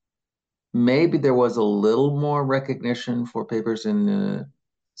maybe there was a little more recognition for papers in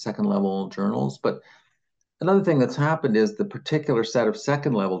second level journals. But another thing that's happened is the particular set of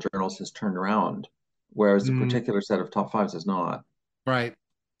second level journals has turned around, whereas the Mm, particular set of top fives has not. right.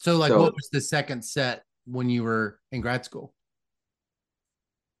 So, like, what So, was the second set when you were in grad school?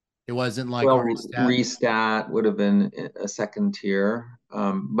 It wasn't like already well, stat. Restat would have been a second tier,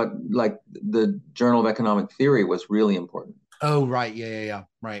 but like the Journal of Economic Theory was really important. Oh, right. Yeah, yeah, yeah.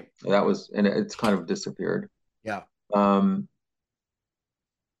 Right. That was, and it's kind of disappeared. Yeah. Um,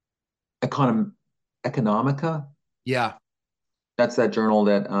 Econom Economica, Yeah. that's that journal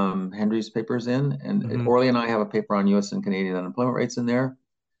that Henry's paper's in, and Hmm. Orly and I have a paper on U.S. and Canadian unemployment rates in there.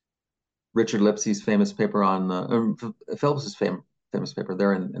 Richard Lipsey's famous paper on Phillips's famous paper,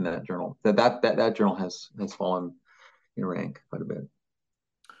 they're in that journal. That journal has fallen in rank quite a bit.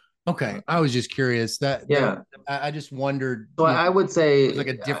 Okay. I was just curious that Yeah. I just wondered, So I would it was like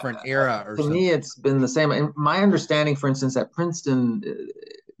say, a different era or to something. me, it's been the same. And my understanding, for instance, at Princeton,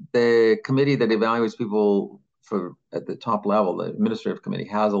 the committee that evaluates people for at the top level, the administrative committee,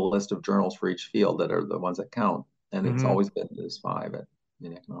 has a list of journals for each field that are the ones that count, and it's Hmm. always been this five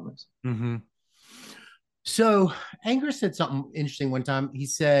in economics. Hmm. So Anger said something interesting one time. He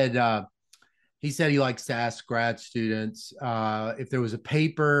said he likes to ask grad students if there was a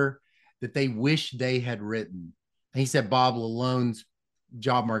paper that they wish they had written. And he said Bob Lalone's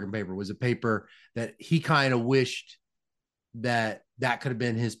job market paper was a paper that he kind of wished that could have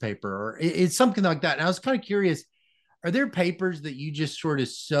been his paper, or it's something like that. And I was kind of curious, are there papers that you just sort of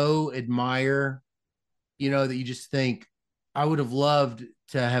so admire, that you just think, I would have loved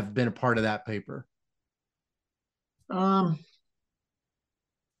to have been a part of that paper? Um,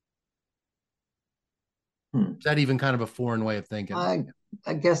 hmm. Is that even kind of a foreign way of thinking? I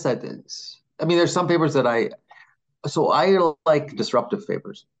I guess that is. I mean, there's some papers that I like disruptive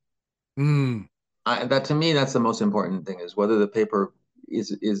papers. Mm, That to me, that's the most important thing is whether the paper is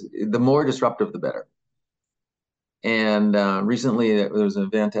the more disruptive, the better. And recently, there was an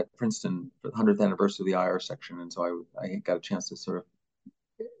event at Princeton for the 100th anniversary of the IR section, and so I got a chance to sort of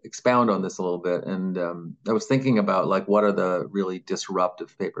expound on this a little bit. And I was thinking about like what are the really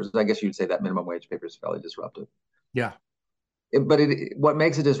disruptive papers. I guess you'd say that minimum wage paper is fairly disruptive. yeah. What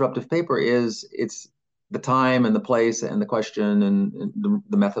makes a disruptive paper is it's the time and the place and the question and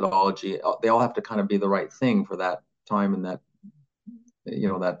the methodology. They all have to kind of be the right thing for that time and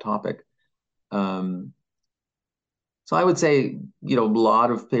that topic. Um, So I would say, a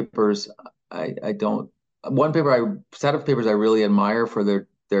lot of papers, I don't, one set of papers I really admire for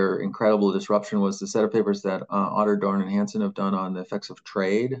their incredible disruption was the set of papers that Otter, Dorn, and Hansen have done on the effects of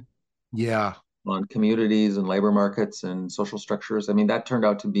trade Yeah. on communities and labor markets and social structures. I mean, that turned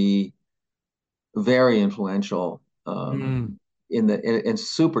out to be very influential Mm. and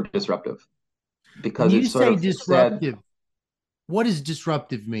super disruptive When because it you sort say of said, disruptive, what does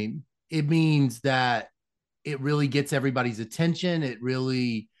disruptive mean? It means that it really gets everybody's attention. It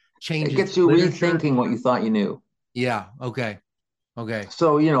really It changes gets you literature. rethinking what you thought you knew. Yeah. Okay. Okay.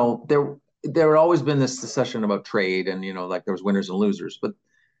 So, there had always been this discussion about trade, and like there was winners and losers. But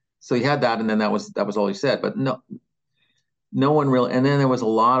so you had that, and then that was all you said. But no one really. And then there was a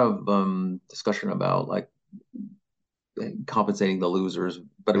lot of discussion about like compensating the losers,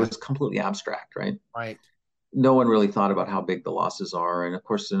 but it Yeah. was completely abstract, right? Right. No one really thought about how big the losses are. And of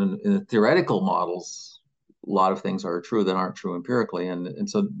course, in the theoretical models, a lot of things are true that aren't true empirically. And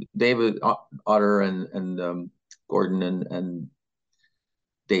so David Otter and Gordon and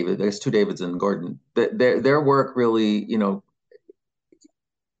David, there's two Davids and Gordon. Their work really,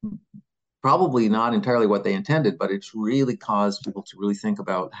 probably not entirely what they intended, but it's really caused people to really think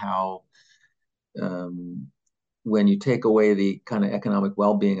about how um, when you take away the kind of economic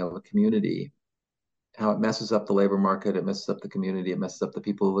well-being of a community, how it messes up the labor market, it messes up the community, it messes up the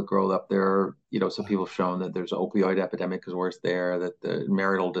people that grow up there. So people have shown that there's an opioid epidemic is worse there, that the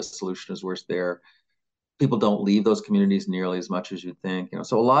marital dissolution is worse there. People don't leave those communities nearly as much as you'd think.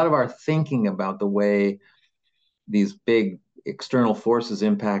 So a lot of our thinking about the way these big external forces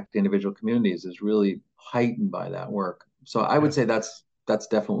impact individual communities is really heightened by that work. So I Yeah. would say that's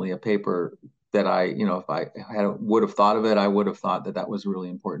definitely a paper that if I would have thought of it, I would have thought that that was a really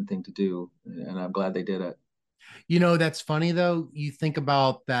important thing to do, and I'm glad they did it. That's funny though. You think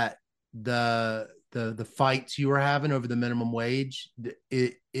about that the fights you were having over the minimum wage.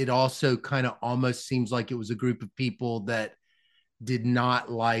 It also kind of almost seems like it was a group of people that did not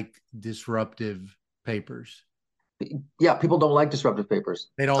like disruptive papers. Yeah, people don't like disruptive papers.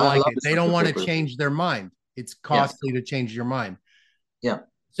 They don't I like love it. They don't disruptive want to papers. change their mind. It's Yeah, costly to change your mind. yeah.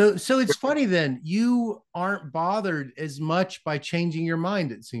 So it's funny then. You aren't bothered as much by changing your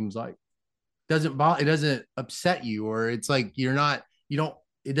mind, it seems like. It doesn't upset you, or it's like you don't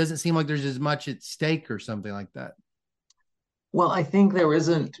it doesn't seem like there's as much at stake or something like that. Well, I think there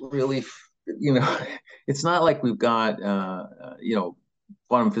isn't really, it's not like we've got,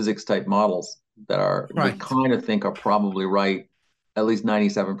 quantum physics type models that we Right. kind of think are probably right at least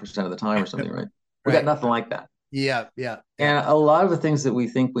 97% of the time or something, right? We got Right. nothing like that. Yeah, yeah, yeah. And a lot of the things that we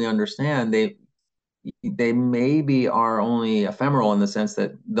think we understand, they maybe are only ephemeral in the sense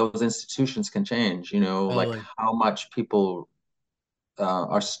that those institutions can change, like Totally. how much people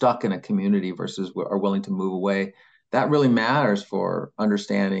are stuck in a community versus are willing to move away. That really matters for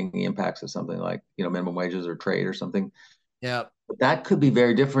understanding the impacts of something like minimum wages or trade or something. Yeah, But that could be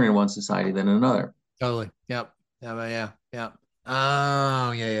very different in one society than in another. totally. Yep. Yeah, yeah, yeah.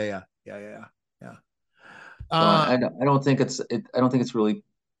 Oh, yeah, yeah, yeah. Yeah, yeah, yeah. So Uh I don't think I don't think it's really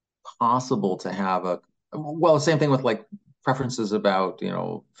possible to have a well, same thing with like preferences about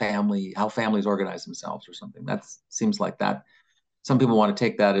family, how families organize themselves or something. That seems like that some people want to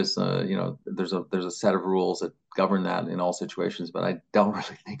take that as there's a set of rules that govern that in all situations, but I don't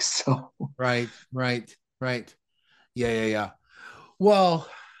really think so. right, right, right. Yeah, yeah, yeah. Well,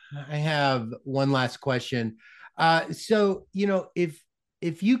 I have one last question. So,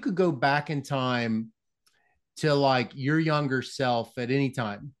 if you could go back in time to like your younger self at any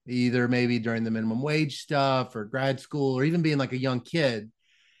time, either maybe during the minimum wage stuff or grad school or even being like a young kid,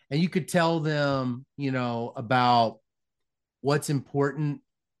 and you could tell them, about what's important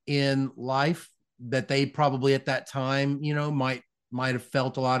in life that they probably at that time, might have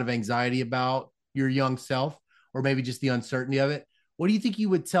felt a lot of anxiety about your young self, or maybe just the uncertainty of it. What do you think you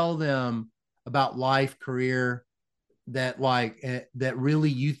would tell them about life, career, that really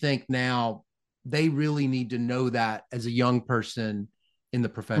you think now they really need to know that as a young person in the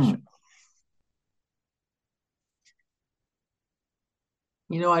profession?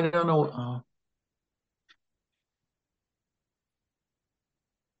 Hmm. I don't know.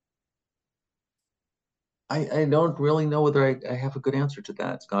 I don't really know whether I have a good answer to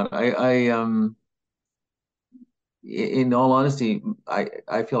that, Scott. In all honesty,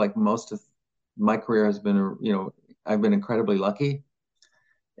 I feel like most of my career has been, I've been incredibly lucky,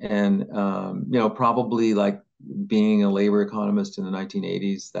 and probably like being a labor economist in the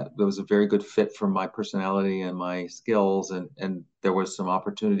 1980s, that was a very good fit for my personality and my skills, and there was some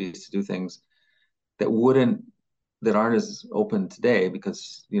opportunities to do things that wouldn't that aren't as open today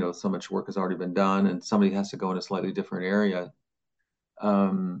because so much work has already been done and somebody has to go in a slightly different area.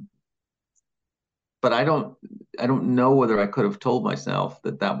 Um, but I don't know whether I could have told myself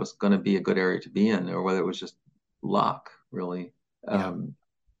that that was going to be a good area to be in, or whether it was just luck, really. Yeah. Um,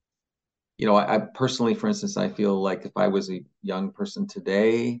 I personally, for instance, I feel like if I was a young person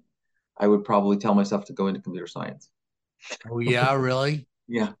today, I would probably tell myself to go into computer science. Oh yeah, really?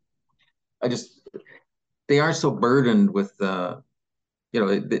 Yeah, I just they aren't so burdened with I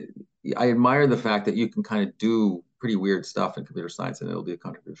admire the fact that you can kind of do pretty weird stuff in computer science and it'll be a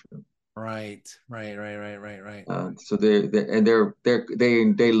contribution. Right, right, right, right, right, right, So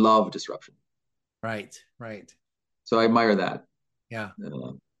they love disruption. right, right. So I admire that Yeah,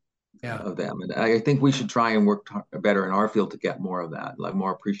 uh, yeah. of them, and I think we should try and work better in our field to get more of that, like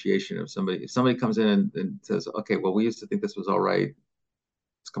more appreciation of somebody. If somebody comes in and says, "Okay, well, we used to think this was all right.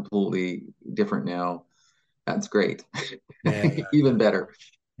 It's completely different now." That's great. Yeah, Even better.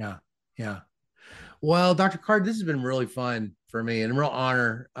 yeah, yeah. Well, Dr. Card, this has been really fun for me and a real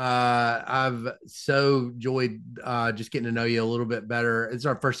honor. I've so enjoyed just getting to know you a little bit better. It's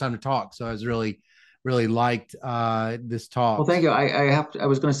our first time to talk, so I was really liked this Well, talk. thank you. I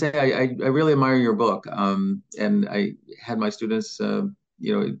was going to say I really admire your book. And I had my students, the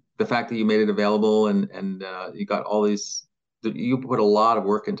fact that you made it available and you got all these, you put a lot of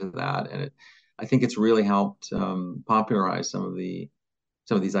work into that, and I think it's really helped popularize some of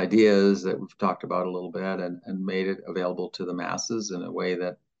these ideas that we've talked about a little bit, and made it available to the masses in a way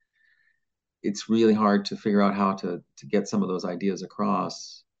that it's really hard to figure out how to get some of those ideas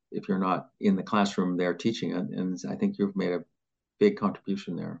across if you're not in the classroom there teaching it. And I think you've made a big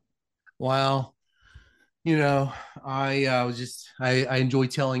contribution there. Well, you know, I enjoy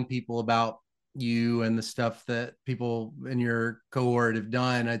telling people about you and the stuff that people in your cohort have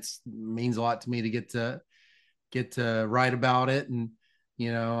done. It means a lot to me to get to write about it. And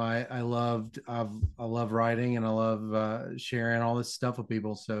I love writing, and I love sharing all this stuff with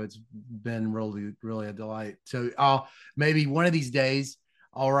people, so it's been really a delight. So I'll maybe one of these days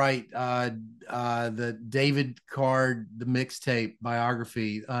I'll write the David Card, the mixtape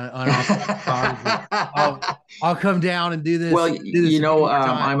biography, biography. I'll I'll come down and do this. Well, Do this a few more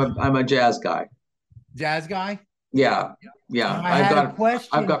times. I'm a jazz guy. Jazz guy. Yeah, yeah. I had a I've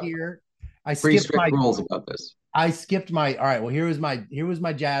question got here. I pretty skipped strict my rules about this. I skipped my all right. Well, here was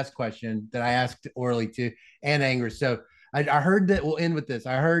my jazz question that I asked Orly too and Angus. So I heard that we'll end with this.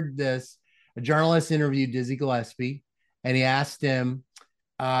 I heard this. A journalist interviewed Dizzy Gillespie, and he asked him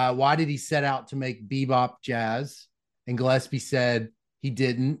why did he set out to make bebop jazz, and Gillespie said he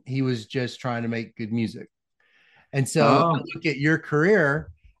didn't. He was just trying to make good music. And so I Oh, look at your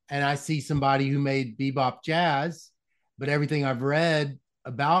career, and I see somebody who made bebop jazz, but everything I've read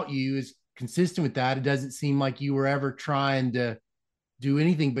about you is consistent with that. It doesn't seem like you were ever trying to do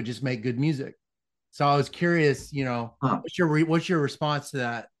anything but just make good music. So I was curious, huh. what's your response to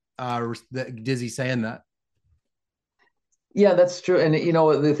that? That Dizzy saying that? Yeah, that's true. And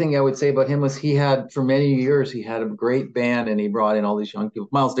the thing I would say about him was he had for many years he had a great band, and he brought in all these young people.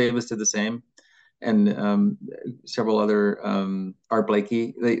 Miles Davis did the same, and several other Art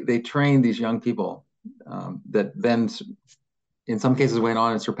Blakey. They trained these young people that then, in some cases, went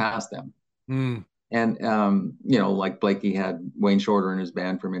on and surpassed them. Mm, And like Blakey had Wayne Shorter in his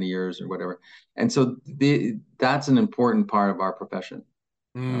band for many years or whatever. And so that's an important part of our profession,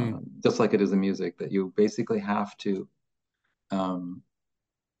 mm, just like it is in music, that you basically have to. Um,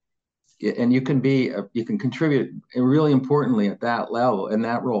 and you can contribute really importantly at that level in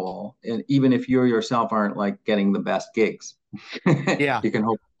that role, and even if you yourself aren't like getting the best gigs, yeah, you can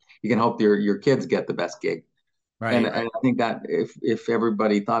hope your kids get the best gig. right, And right. I think that if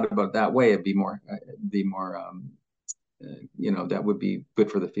everybody thought about it that way, it'd be more that would be good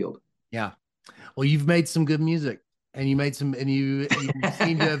for the field. Yeah. Well, you've made some good music, and you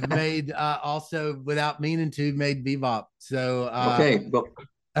seem to have made also without meaning to made bebop. So Okay, well,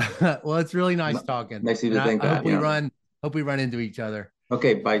 well, it's really nice talking. nice of you And to think I that. hope we run into each other.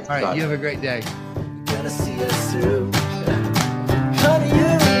 Okay, bye, All right, Todd. you have a great day. Gonna see us through. Honey, you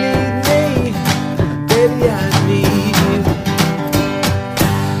need me, baby.